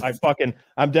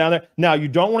 I'm down there. Now, you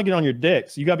don't want to get on your dick,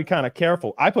 so you got to be kind of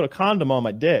careful. I put a condom on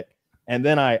my dick, and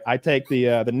then I take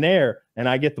the Nair, and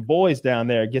I get the boys down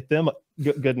there, get them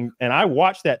good, and I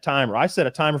watch that timer. I set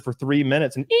a timer for 3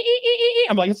 minutes, and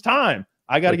I'm like, it's time.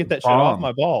 I got to get that shit off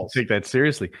my balls. Take that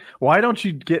seriously. Why don't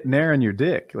you get Nair in your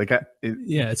dick?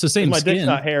 It's the same my skin. dick's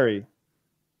not hairy.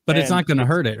 But it's not going to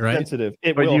hurt it, right? Sensitive.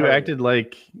 But you acted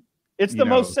like it's the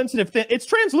most sensitive thing. It's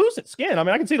translucent skin. I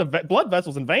mean, I can see the blood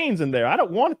vessels and veins in there. I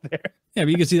don't want it there. Yeah, but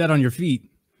you can see that on your feet.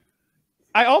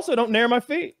 I also don't nair my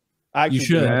feet. You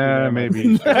should.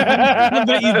 Maybe. I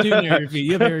bet you do nair your feet.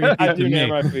 You have your feet. I do nair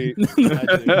my feet.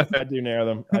 I do nair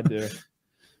them. I do.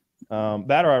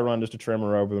 That or I run just a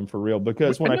trimmer over them for real,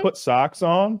 because when I put socks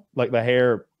on, like the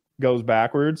hair goes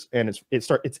backwards and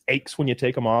it aches when you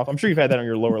take them off. I'm sure you've had that on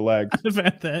your lower legs. I've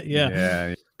had that.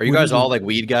 Yeah. Are you guys all like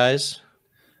weed guys?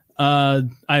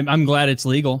 I'm glad it's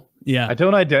legal. Yeah. I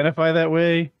don't identify that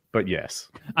way, but yes.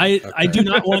 I do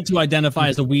not want to identify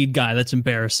as a weed guy. That's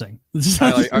embarrassing.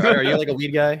 Are you like a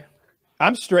weed guy?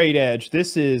 I'm straight edge.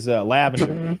 This is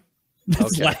lavender.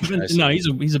 Lavender. No,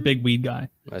 he's a big weed guy.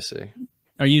 I see.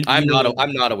 Are you? I'm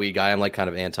not a weed guy. I'm like kind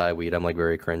of anti-weed. I'm like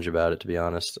very cringe about it, to be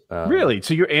honest. Really?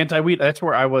 So you're anti-weed? That's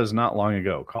where I was not long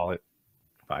ago. Call it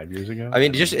 5 years ago. I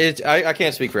mean, I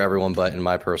can't speak for everyone, but in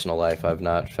my personal life, I've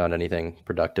not found anything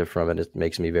productive from it. It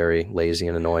makes me very lazy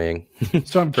and annoying.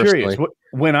 So I'm curious.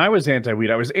 When I was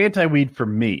anti-weed for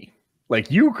me.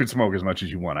 Like, you could smoke as much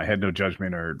as you want. I had no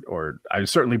judgment, or I was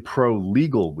certainly pro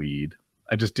legal weed.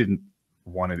 I just didn't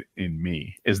want it in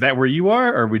me. Is that where you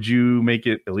are, or would you make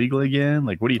it illegal again?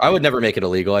 Like, what do you think? I would never make it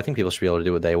illegal. I think people should be able to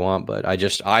do what they want, but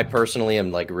I personally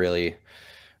am like really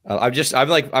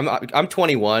I'm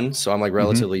 21, so I'm like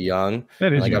relatively young.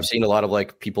 Like, I've seen a lot of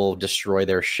like people destroy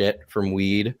their shit from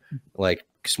weed, like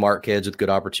smart kids with good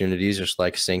opportunities just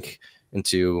like sink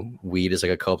into weed as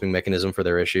like a coping mechanism for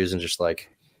their issues and just like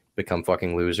become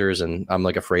fucking losers. And I'm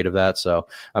like afraid of that, so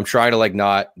I'm trying to like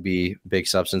not be a big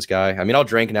substance guy. I mean, I'll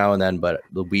drink now and then, but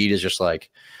the weed is just like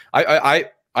I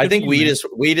think weed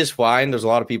is fine. There's a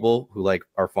lot of people who like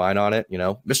are fine on it,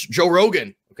 Mr. Joe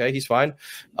Rogan, okay, he's fine.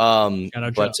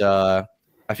 But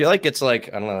I feel like it's like,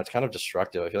 I don't know, it's kind of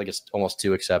destructive. I feel like it's almost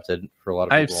too accepted for a lot of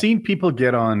people. I've seen people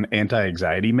get on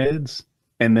anti-anxiety meds,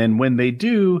 and then when they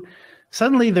do,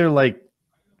 suddenly they're like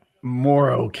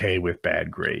more okay with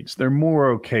bad grades. They're more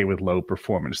okay with low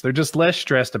performance. They're just less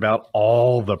stressed about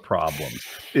all the problems.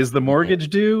 Is the mortgage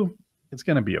due? It's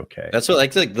going to be okay. That's what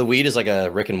like the weed is like a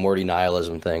Rick and Morty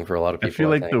nihilism thing for a lot of people. I feel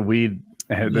like the weed,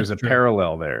 there's a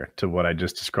parallel there to what I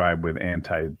just described with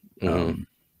anti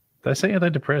Did I say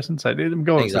antidepressants? I did. I'm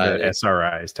going Anxiety. for the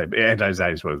SRIs type.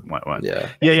 Anxiety was one. Yeah.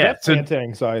 Yeah. So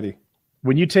anti-anxiety.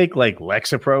 when you take like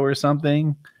Lexapro or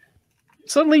something,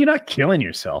 suddenly you're not killing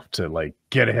yourself to like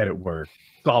get ahead at work,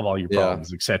 solve all your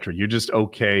problems, etc. You're just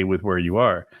okay with where you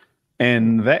are,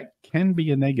 and that can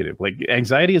be a negative. Like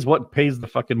anxiety is what pays the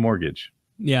fucking mortgage.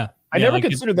 Yeah, I never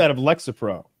considered that of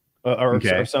Lexapro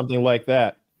or something like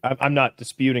that. I'm not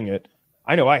disputing it.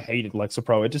 I know I hated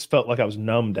Lexapro. It just felt like I was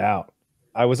numbed out.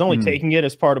 I was only taking it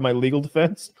as part of my legal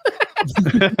defense.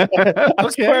 I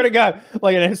swear to God,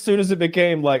 like, and as soon as it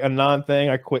became like a non-thing,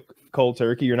 I quit cold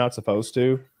turkey. You're not supposed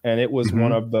to, and it was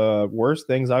one of the worst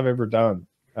things I've ever done.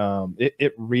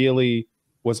 It really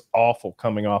was awful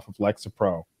coming off of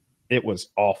Lexapro. It was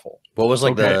awful. What was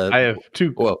like I have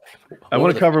two. Well, I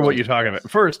want to cover what you're talking about.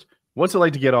 First, what's it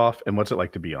like to get off, and what's it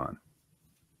like to be on?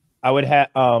 I would have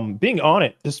being on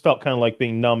it just felt kind of like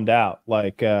being numbed out.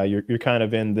 Like you're kind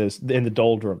of in the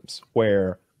doldrums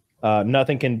where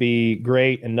nothing can be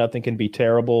great and nothing can be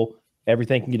terrible.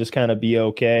 Everything can just kind of be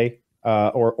okay,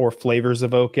 or flavors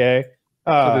of okay.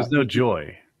 So there's no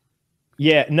joy.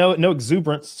 Yeah, no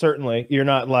exuberance. Certainly, you're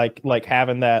not like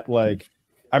having that. Like,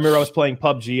 I remember I was playing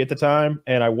PUBG at the time,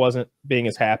 and I wasn't being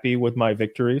as happy with my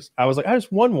victories. I was like, I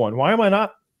just won one. Why am I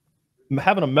not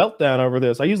having a meltdown over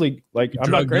this? I usually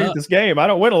I'm not great at this game. I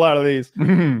don't win a lot of these.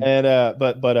 And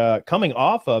but coming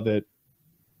off of it,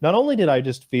 not only did I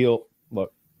just feeling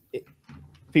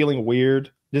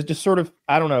weird, just sort of,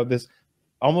 I don't know, this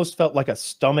almost felt like a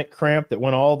stomach cramp that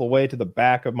went all the way to the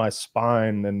back of my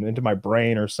spine and into my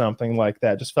brain or something like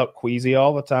that. Just felt queasy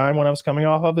all the time when I was coming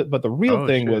off of it. But the real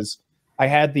thing was I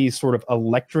had these sort of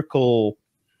electrical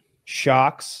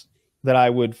shocks that I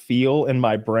would feel in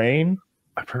my brain.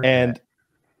 And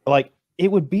like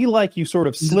it would be like you sort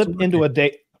of slip into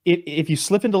if you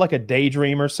slip into like a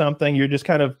daydream or something, you're just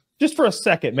kind of, just for a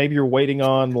second, maybe you're waiting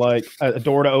on like a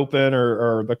door to open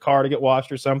or the car to get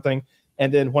washed or something.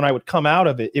 And then when I would come out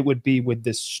of it, it would be with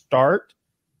this start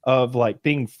of like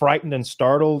being frightened and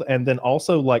startled, and then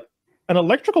also like an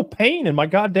electrical pain in my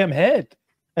goddamn head.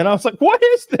 And I was like, what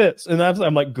is this? And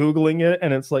I'm like Googling it,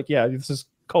 and it's like, yeah, this is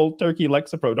cold turkey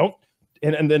Lexapro. Don't.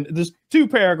 And then there's 2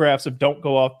 paragraphs of don't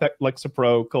go off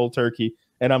Lexapro cold turkey.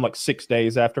 And I'm like 6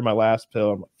 days after my last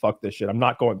pill. I'm like, fuck this shit. I'm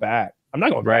not going back. I'm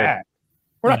not going back.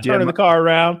 We're not turning the car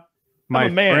around. My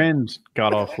friend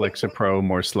got off Lexapro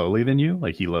more slowly than you.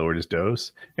 Like he lowered his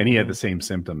dose, and he had the same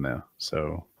symptom now.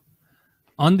 So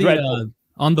on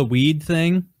the weed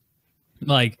thing,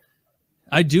 like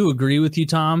I do agree with you,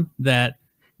 Tom, that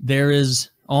there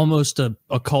is almost a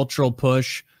cultural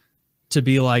push to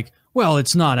be like, well,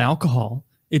 it's not alcohol,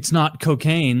 it's not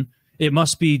cocaine, it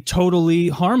must be totally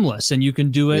harmless, and you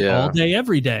can do it all day,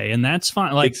 every day, and that's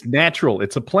fine. Like, it's natural.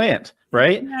 It's a plant,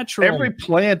 right? Natural. Every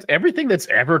plant, everything that's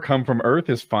ever come from Earth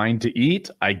is fine to eat,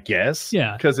 I guess.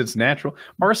 Yeah, because it's natural.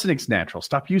 Arsenic's natural.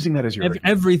 Stop using that as your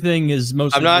everything is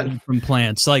mostly from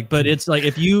plants. Like, but it's like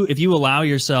if you allow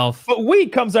yourself. But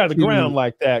weed comes out of the ground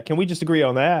like that. Can we just agree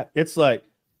on that? It's like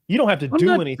you don't have to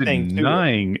do anything.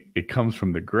 Denying it comes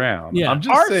from the ground. Yeah, I'm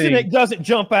just arsenic saying, doesn't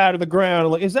jump out of the ground.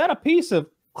 Like, is that a piece of?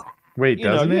 Wait,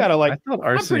 doesn't it? Gotta, like, I thought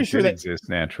arsenic did exist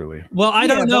naturally. Well, I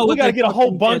don't know. We got to get a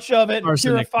whole bunch of it,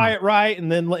 purify it right,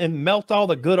 and then melt all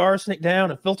the good arsenic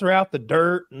down and filter out the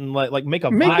dirt and like make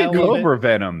a vial cobra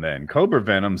venom. Then cobra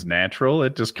venom's natural.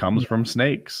 It just comes from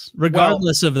snakes.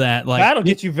 Regardless of that, like that'll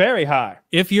get you very high.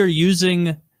 If you're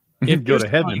using, go to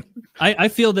heaven. I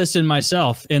feel this in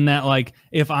myself in that, like,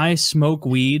 if I smoke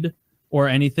weed or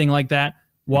anything like that,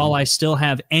 while I still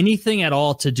have anything at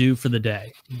all to do for the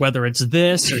day, whether it's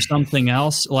this or something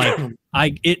else, like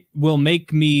it will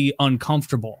make me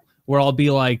uncomfortable where I'll be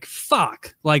like,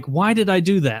 fuck, like, why did I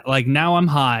do that? Like, now I'm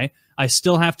high. I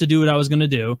still have to do what I was going to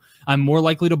do. I'm more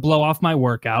likely to blow off my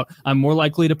workout. I'm more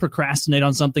likely to procrastinate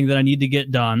on something that I need to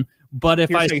get done. But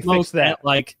if I smoke that at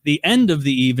like the end of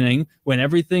the evening when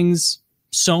everything's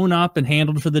sewn up and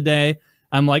handled for the day,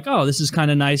 I'm like, oh, this is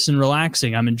kind of nice and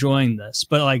relaxing. I'm enjoying this.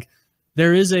 But like,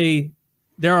 there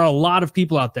are a lot of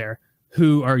people out there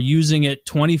who are using it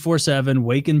 24/7,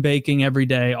 wake and baking every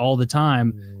day, all the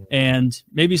time. And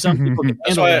maybe some people can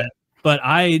handle it, but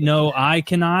I know I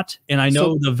cannot. And I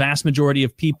know the vast majority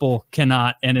of people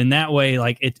cannot. And in that way,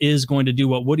 like, it is going to do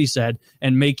what Woody said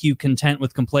and make you content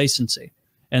with complacency.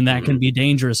 And that can be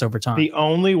dangerous over time. The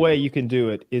only way you can do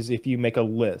it is if you make a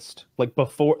list. Like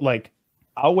before, like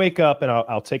I'll wake up and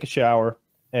I'll take a shower.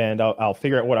 And I'll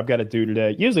figure out what I've got to do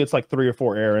today. Usually it's like 3 or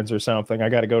 4 errands or something. I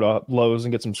got to go to Lowe's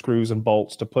and get some screws and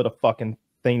bolts to put a fucking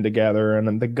thing together. And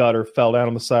then the gutter fell down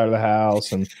on the side of the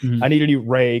house. And I need a new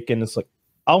rake. And it's like,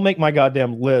 I'll make my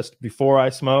goddamn list before I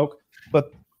smoke.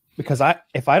 But because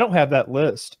if I don't have that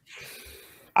list,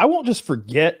 I won't just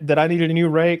forget that I needed a new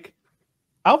rake.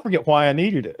 I'll forget why I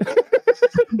needed it.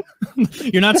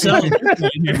 You're not selling what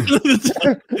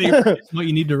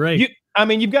you need to rake.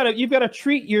 You've got to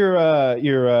treat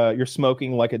your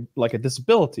smoking like a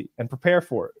disability and prepare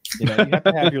for it.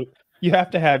 You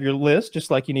have to have your list, just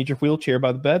like you need your wheelchair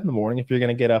by the bed in the morning if you're going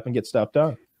to get up and get stuff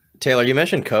done. Taylor, you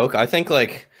mentioned Coke. I think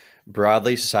like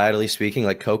broadly, societally speaking,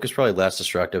 like Coke is probably less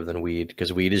destructive than weed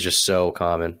because weed is just so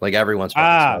common. Like everyone's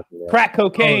crack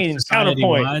cocaine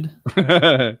counterpoint.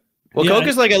 Well, Coke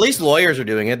is like, at least lawyers are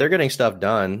doing it. They're getting stuff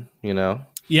done,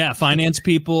 Yeah, finance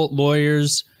people,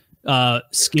 lawyers,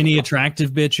 skinny,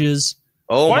 attractive bitches.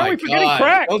 Oh my God!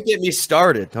 Crack? Don't get me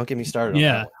started.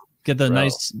 Yeah, get the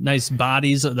nice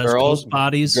bodies. Those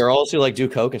bodies. Girls who like do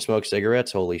Coke and smoke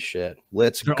cigarettes. Holy shit!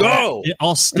 Let's go.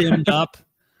 All stemmed up.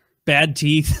 Bad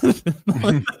teeth.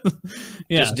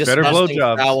 Yeah, just better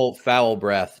blowjobs. Foul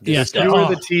breath. Yeah, the fewer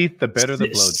the teeth, the better the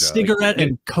blowjob. Cigarette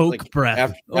and Coke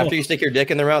breath. After you stick your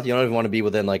dick in their mouth, you don't even want to be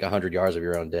within like 100 yards of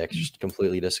your own dick. It's just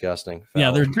completely disgusting. Foul.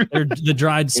 Yeah, they're the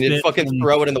dried spit. You need to fucking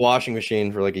throw it in the washing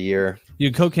machine for like a year.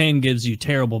 Your cocaine gives you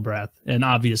terrible breath, and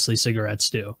obviously cigarettes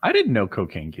do. I didn't know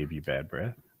cocaine gave you bad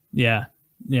breath. Yeah.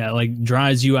 Yeah, like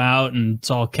dries you out and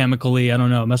it's all chemically. I don't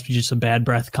know. It must be just a bad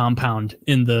breath compound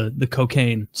in the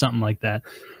cocaine, something like that.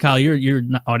 Kyle, your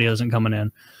audio isn't coming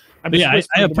in. But yeah,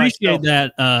 I appreciate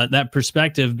that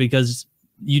perspective because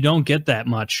you don't get that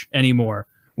much anymore.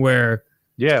 Where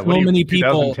so many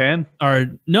people are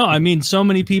so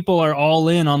many people are all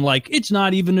in on like it's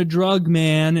not even a drug,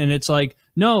 man, and it's like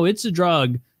no, it's a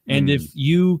drug, and if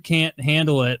you can't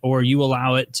handle it or you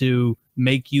allow it to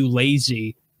make you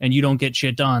lazy. And you don't get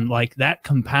shit done, like that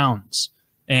compounds.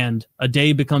 And a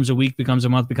day becomes a week, becomes a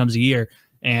month, becomes a year.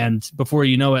 And before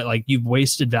you know it, like you've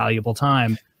wasted valuable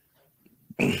time.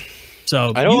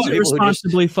 So use it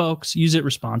responsibly, folks. Use it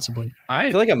responsibly. I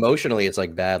feel like emotionally it's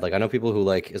like bad. Like I know people who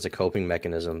like as a coping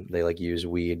mechanism, they like use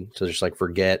weed to just like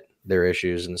forget their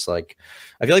issues. And it's like,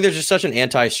 I feel like there's just such an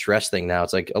anti-stress thing now.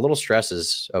 It's like a little stress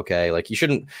is okay. Like you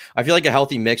shouldn't, I feel like a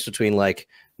healthy mix between like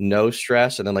no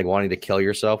stress and then like wanting to kill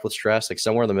yourself with stress, like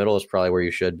somewhere in the middle is probably where you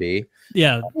should be.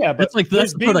 Yeah. But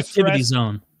that's the productivity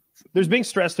zone. There's being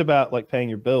stressed about like paying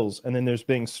your bills. And then there's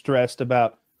being stressed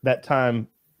about that time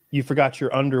you forgot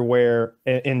your underwear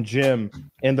in gym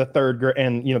in the third grade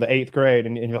and the 8th grade,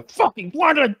 and you're like, "Fucking,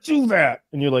 why did I do that?"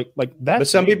 And you're like that. But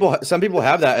some people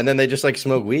have that, and then they just like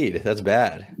smoke weed. That's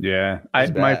bad. Yeah,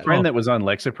 my friend that was on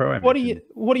Lexapro. What do you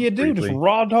do? Briefly. Just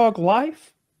raw dog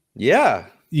life? Yeah,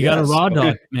 you got a raw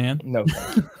dog, man. No,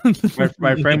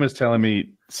 my friend was telling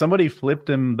me somebody flipped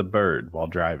him the bird while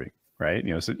driving. Right,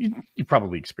 so you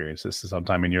probably experienced this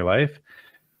sometime in your life.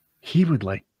 He would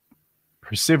like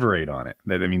perseverate on it.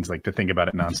 That means like to think about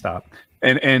it nonstop,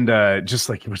 and just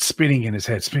like it was spinning in his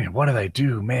head, what did I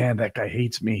do, man? That guy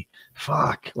hates me.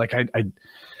 Fuck, like I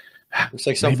it's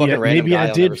like some fucking random maybe guy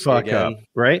I did fuck up,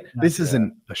 right? This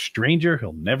isn't a stranger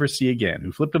he'll never see again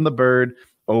who flipped him the bird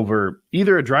over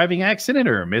either a driving accident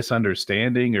or a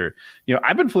misunderstanding, or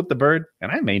I've been flipped the bird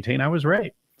and I maintain I was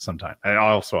right sometimes.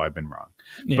 I've been wrong,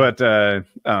 but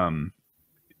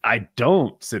I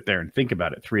don't sit there and think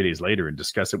about it 3 days later and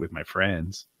discuss it with my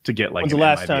friends to get like. When's the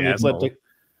last time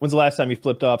you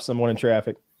flipped off someone in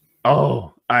traffic?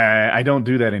 Oh, I don't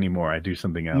do that anymore. I do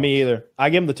something else. Me either. I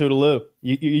give them the toodaloo.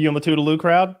 You on the toodaloo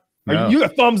crowd? No. You a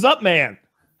thumbs up, man?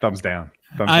 Thumbs down.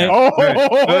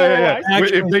 Yeah.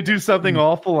 Actually, if they do something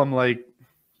awful, I'm like,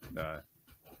 I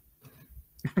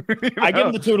give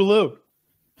them the toodaloo.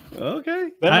 Okay.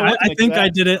 I think I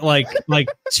did it like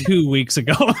 2 weeks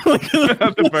ago.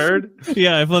 The bird?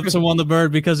 Yeah, I flipped someone the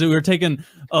bird because we were taking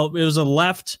it was a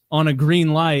left on a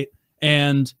green light,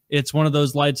 and it's one of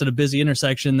those lights at a busy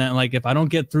intersection that like if I don't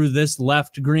get through this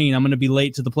left green, I'm going to be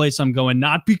late to the place I'm going,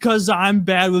 not because I'm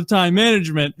bad with time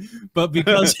management, but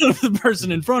because of the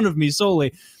person in front of me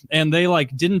solely. And they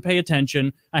like didn't pay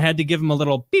attention. I had to give them a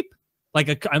little beep,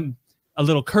 like a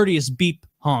little courteous beep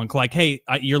honk, like, hey,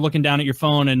 you're looking down at your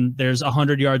phone and there's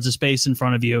 100 yards of space in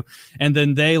front of you. And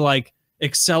then they like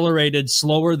accelerated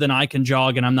slower than I can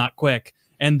jog, and I'm not quick.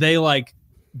 And they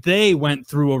went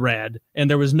through a red, and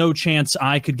there was no chance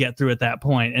I could get through at that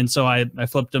point. And so I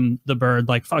flipped them the bird,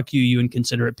 like, fuck you, you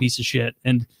inconsiderate piece of shit.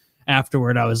 And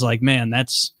afterward I was like, man,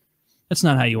 that's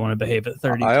not how you want to behave at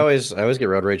 30. I always get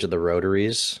road rage at the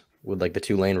rotaries. With like the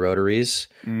 2-lane rotaries,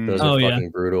 those are fucking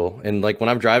brutal. And like when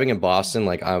I'm driving in Boston,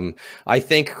 like I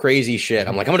think crazy shit.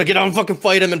 I'm like, I'm gonna get out and fucking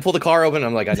fight him and pull the car open.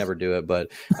 I'm like, I never do it,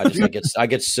 but I just like I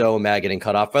get so mad getting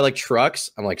cut off by like trucks.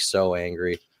 I'm like so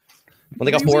angry.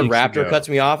 When like a Ford Raptor cuts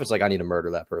me off, it's like I need to murder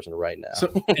that person right now.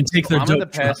 So and take their. I'm in the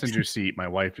passenger seat. My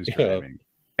wife is driving,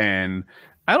 and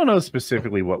I don't know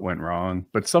specifically what went wrong,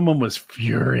 but someone was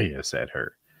furious at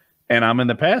her, and I'm in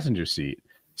the passenger seat.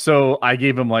 So I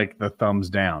gave him like the thumbs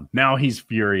down. Now he's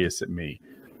furious at me.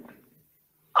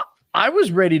 I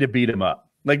was ready to beat him up.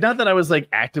 Like, not that I was like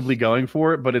actively going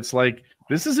for it, but it's like,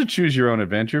 this is a choose your own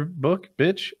adventure book,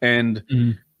 bitch. And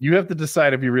you have to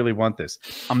decide if you really want this.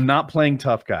 I'm not playing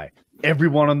tough guy.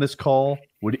 Everyone on this call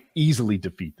would easily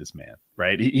defeat this man,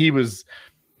 right? He was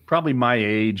probably my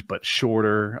age, but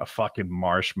shorter, a fucking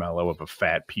marshmallow of a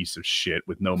fat piece of shit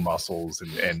with no muscles.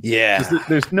 And yeah,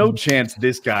 there's no chance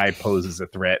this guy poses a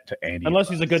threat to any. Unless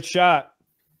he's a good shot.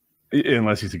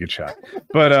 Unless he's a good shot.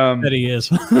 But that he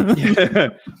is.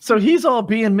 Yeah. So he's all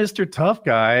being Mr. Tough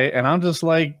Guy, and I'm just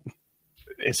like,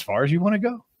 as far as you want to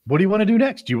go. What do you want to do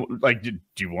next? Do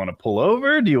you want to pull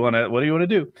over? What do you want to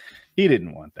do? He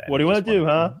didn't want that. What do you want to do,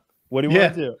 huh? What do you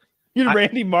want to do? You're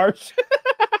Randy Marsh.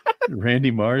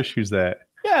 Randy Marsh? Who's that?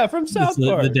 Yeah, from South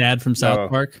Park. The dad from South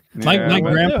Park. Yeah. My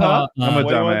grandpa. I'm a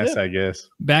dumbass, I guess.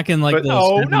 Back in like the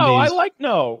 70s.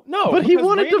 No. But he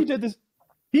wanted Randy to. Did this.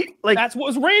 That's what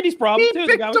was Randy's problem too. He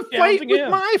picked a fight with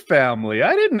my family.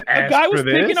 I didn't ask for this.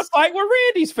 The guy was picking a fight with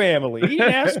Randy's family. He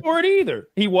didn't ask for it either.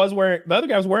 The other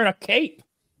guy was wearing a cape.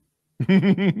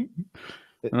 I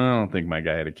don't think my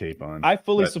guy had a cape on. I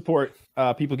fully support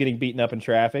people getting beaten up in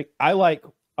traffic.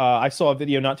 I saw a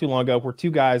video not too long ago where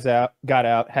two guys got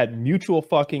out, had mutual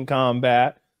fucking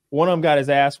combat. One of them got his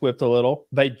ass whipped a little.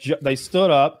 They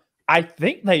stood up. I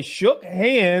think they shook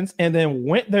hands and then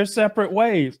went their separate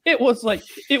ways. It was a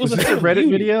Reddit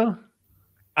video.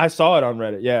 I saw it on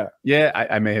Reddit. Yeah,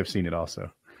 I may have seen it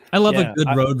also. I love a good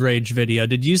road rage video.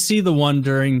 Did you see the one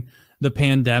during the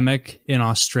pandemic in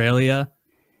Australia?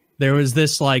 There was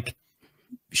this like.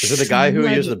 Is it the guy who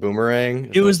used the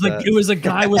boomerang? It was a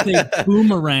guy with a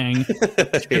boomerang.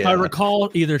 If I recall,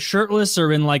 either shirtless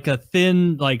or in like a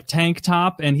thin like tank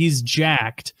top, and he's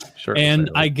jacked.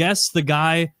 I guess the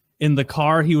guy in the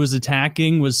car he was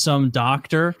attacking was some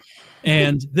doctor,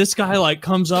 and this guy like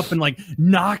comes up and like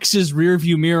knocks his rear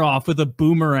view mirror off with a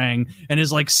boomerang and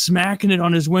is like smacking it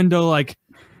on his window like,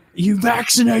 "You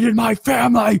vaccinated my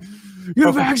family.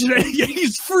 You're vaccinated."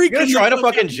 He's freaking. You're trying to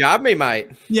fucking jab me, mate.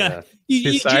 Yeah.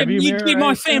 You gave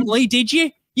my family, did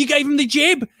you? You gave him the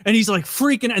jib? And he's like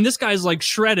freaking, and this guy's like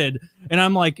shredded. And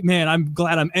I'm like, man, I'm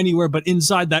glad I'm anywhere but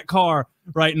inside that car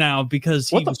right now because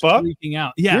he was freaking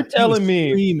out. Yeah, you're telling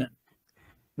me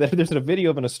that there's a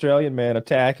video of an Australian man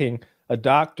attacking a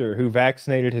doctor who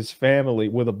vaccinated his family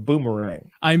with a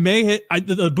boomerang. I may hit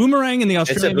the boomerang and the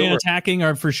Australian man attacking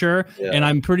are for sure. Yeah. And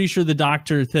I'm pretty sure the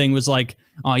doctor thing was like,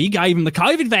 "Oh, you gave him the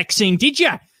COVID vaccine, did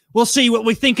you? We'll see what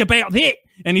we think about that."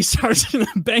 And he starts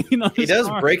banging on his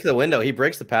car. Break the window. He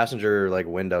breaks the passenger like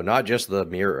window, not just the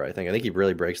mirror. I think he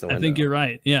really breaks the window. I think you're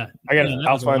right. Yeah.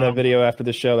 I'll find that video after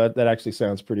the show. That actually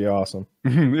sounds pretty awesome.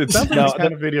 It sounds like the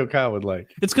kind of video Kyle would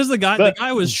like. It's because the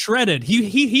guy was shredded.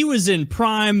 He was in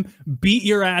prime beat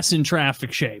your ass in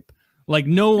traffic shape. Like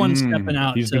no one's stepping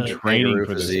out. He's been training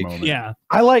for this moment. Yeah.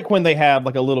 I like when they have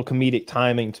like a little comedic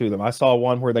timing to them. I saw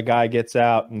one where the guy gets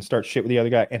out and starts shit with the other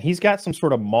guy, and he's got some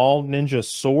sort of mall ninja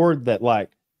sword that like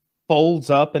folds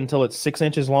up until it's 6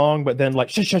 inches long, but then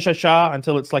like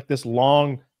until it's like this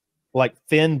long, like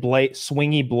thin blade,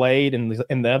 swingy blade, and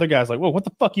the other guy's like, "Whoa, what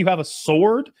the fuck? You have a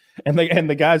sword?" And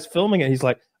the guy's filming it. He's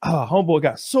like, "Oh, homeboy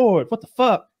got a sword. What the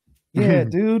fuck?" Yeah,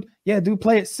 dude. Yeah, dude,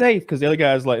 play it safe. Because the other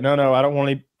guy's like, no, I don't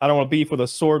want to beef with a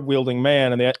sword wielding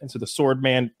man. And so the sword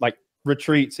man like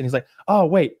retreats, and he's like, "Oh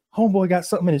wait, homeboy got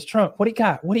something in his trunk. What he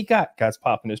got? Guy's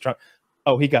popping his trunk.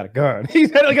 Oh, he got a gun.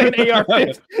 He's got like an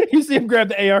AR-15. You see him grab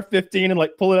the AR-15 and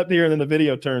like pull it up here, and then the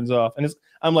video turns off. And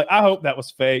I'm like, I hope that was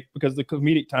fake because the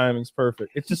comedic timing's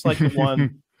perfect. It's just like the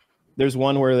one. There's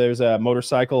one where there's a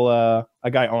motorcycle, a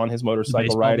guy on his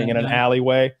motorcycle riding in an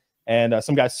alleyway. And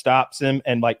some guy stops him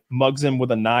and like mugs him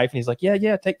with a knife. And he's like,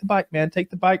 yeah, take the bike, man.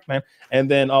 And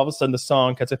then all of a sudden the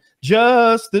song cuts in,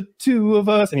 "Just the two of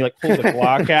us." And he like pulls a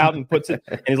Glock out and puts it,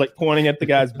 and he's like pointing at the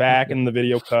guy's back, and the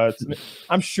video cuts.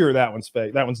 I'm sure that one's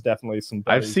fake. That one's definitely some.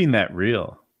 I've seen that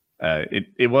reel.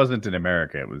 It wasn't in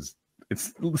America.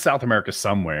 It's South America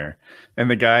somewhere. And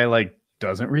the guy like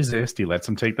doesn't resist. He lets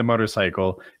him take the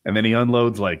motorcycle, and then he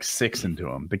unloads like 6 into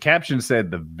him. The caption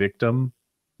said the victim.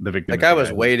 That guy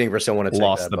was waiting for someone to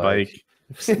lost the bike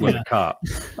with a cop.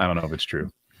 I don't know if it's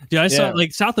true. Yeah, I saw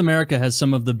like South America has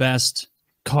some of the best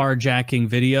carjacking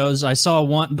videos. I saw a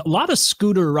lot of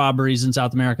scooter robberies in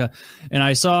South America, and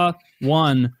I saw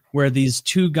one where these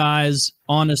two guys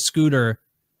on a scooter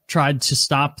tried to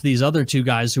stop these other two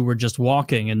guys who were just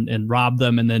walking and rob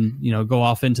them, and then go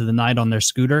off into the night on their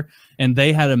scooter. And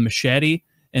they had a machete,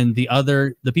 and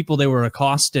the people they were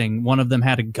accosting, one of them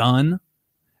had a gun.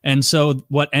 And so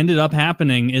what ended up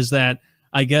happening is that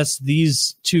I guess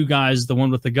these two guys, the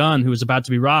one with the gun who was about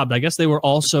to be robbed, I guess they were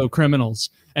also criminals.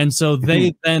 And so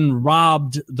they then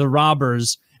robbed the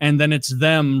robbers, and then it's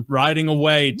them riding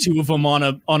away, two of them on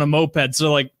a moped.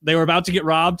 So like they were about to get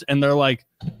robbed, and they're like,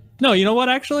 no, you know what?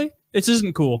 Actually, this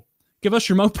isn't cool. Give us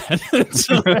your moped.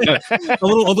 So, a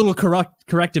little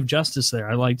corrective justice there.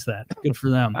 I liked that. Good for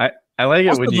them. I like it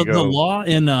also, when you go. The law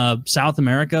in South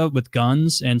America with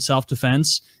guns and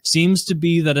self-defense seems to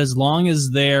be that as long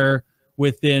as they're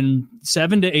within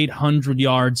 700 to 800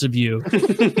 yards of you,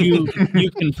 you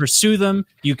can pursue them,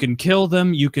 you can kill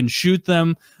them, you can shoot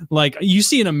them. Like you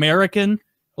see an American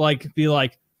like be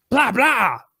like blah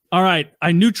blah. All right,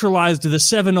 I neutralized the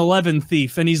 7-Eleven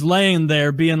thief, and he's laying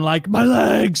there being like, my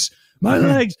legs.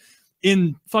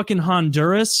 In fucking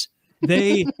Honduras,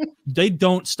 they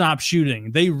don't stop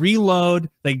shooting. They reload,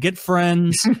 they get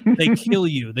friends, they kill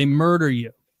you, they murder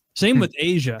you. Same with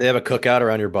Asia. They have a cookout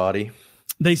around your body.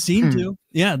 They seem to.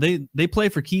 Yeah, they play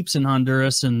for keeps in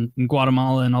Honduras and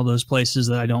Guatemala and all those places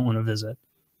that I don't want to visit.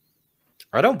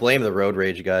 I don't blame the road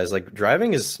rage, guys. Like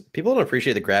driving is, people don't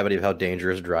appreciate the gravity of how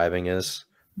dangerous driving is.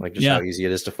 Like just how easy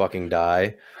it is to fucking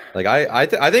die. Like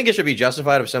I think it should be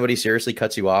justified if somebody seriously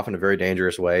cuts you off in a very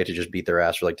dangerous way to just beat their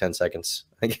ass for like 10 seconds.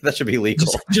 I think that should be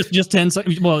legal. Just 10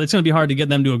 seconds. Well, it's going to be hard to get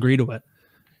them to agree to it.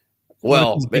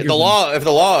 Well, if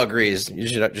the law agrees, you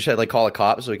should like call a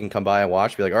cop so we can come by and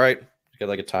watch. Be like, all right, get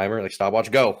like a timer, like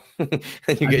stopwatch, go, and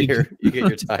you get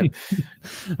your time.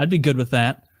 I'd be good with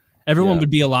that. Everyone would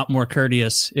be a lot more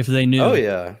courteous if they knew. Oh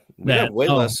yeah, that way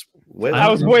less. I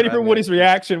was waiting for Woody's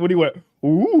reaction. Woody went,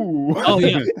 "Ooh." Oh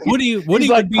yeah, Woody like,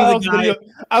 would be the guy. Video.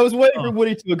 I was waiting for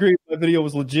Woody to agree the video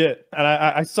was legit, and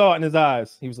I saw it in his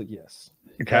eyes. He was like, "Yes."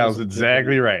 Kyle's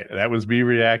exactly right. That was me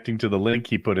reacting to the link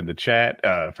he put in the chat.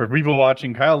 For people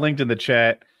watching, Kyle linked in the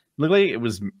chat. Looked like it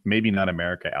was maybe not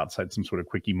America, outside some sort of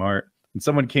quickie mart, and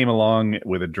someone came along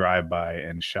with a drive-by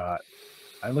and shot.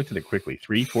 I looked at it quickly.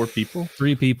 3-4 people.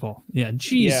 3 people. Yeah,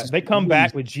 jeez. Yeah, they come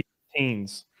back with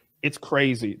G-teens. It's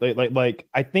crazy. Like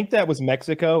I think that was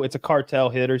Mexico. It's a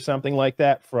cartel hit or something like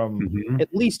that from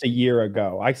at least a year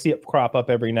ago. I see it crop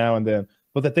up every now and then.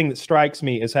 But the thing that strikes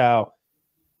me is how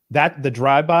that the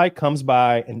drive-by comes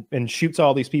by and shoots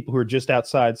all these people who are just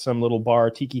outside some little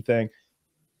bar tiki thing.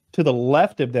 To the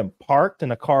left of them, parked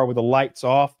in a car with the lights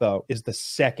off, though, is the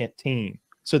second team.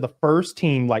 So the first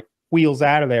team like wheels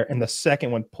out of there, and the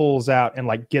second one pulls out and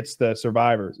like gets the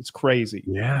survivors. It's crazy.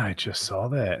 Yeah, I just saw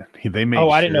that. They made.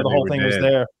 I didn't know the whole thing was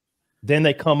there. Then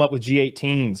they come up with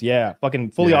G18s. Yeah,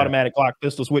 fucking fully automatic Glock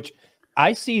pistols, which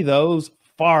I see those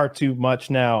far too much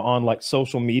now on like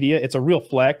social media. It's a real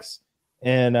flex.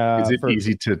 And is it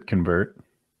easy to convert?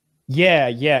 Yeah,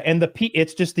 and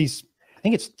it's just these. I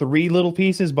think it's 3 little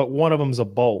pieces, but one of them's a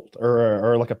bolt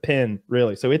or like a pin,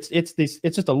 really. So it's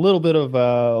just a little bit of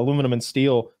aluminum and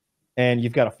steel. And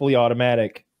you've got a fully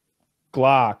automatic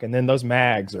Glock, and then those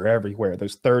mags are everywhere.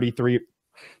 Those 33,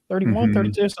 31,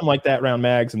 32, something like that round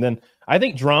mags. And then I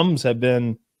think drums have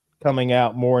been coming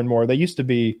out more and more. They used to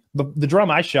be the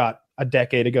drum I shot a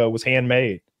decade ago was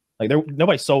handmade. Like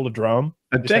nobody sold a drum.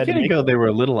 A decade ago, they were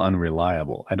a little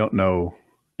unreliable. I don't know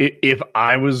if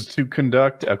I was to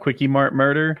conduct a quickie mart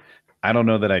murder. I don't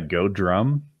know that I'd go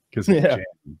drum because maybe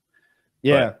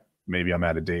I'm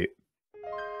out of date.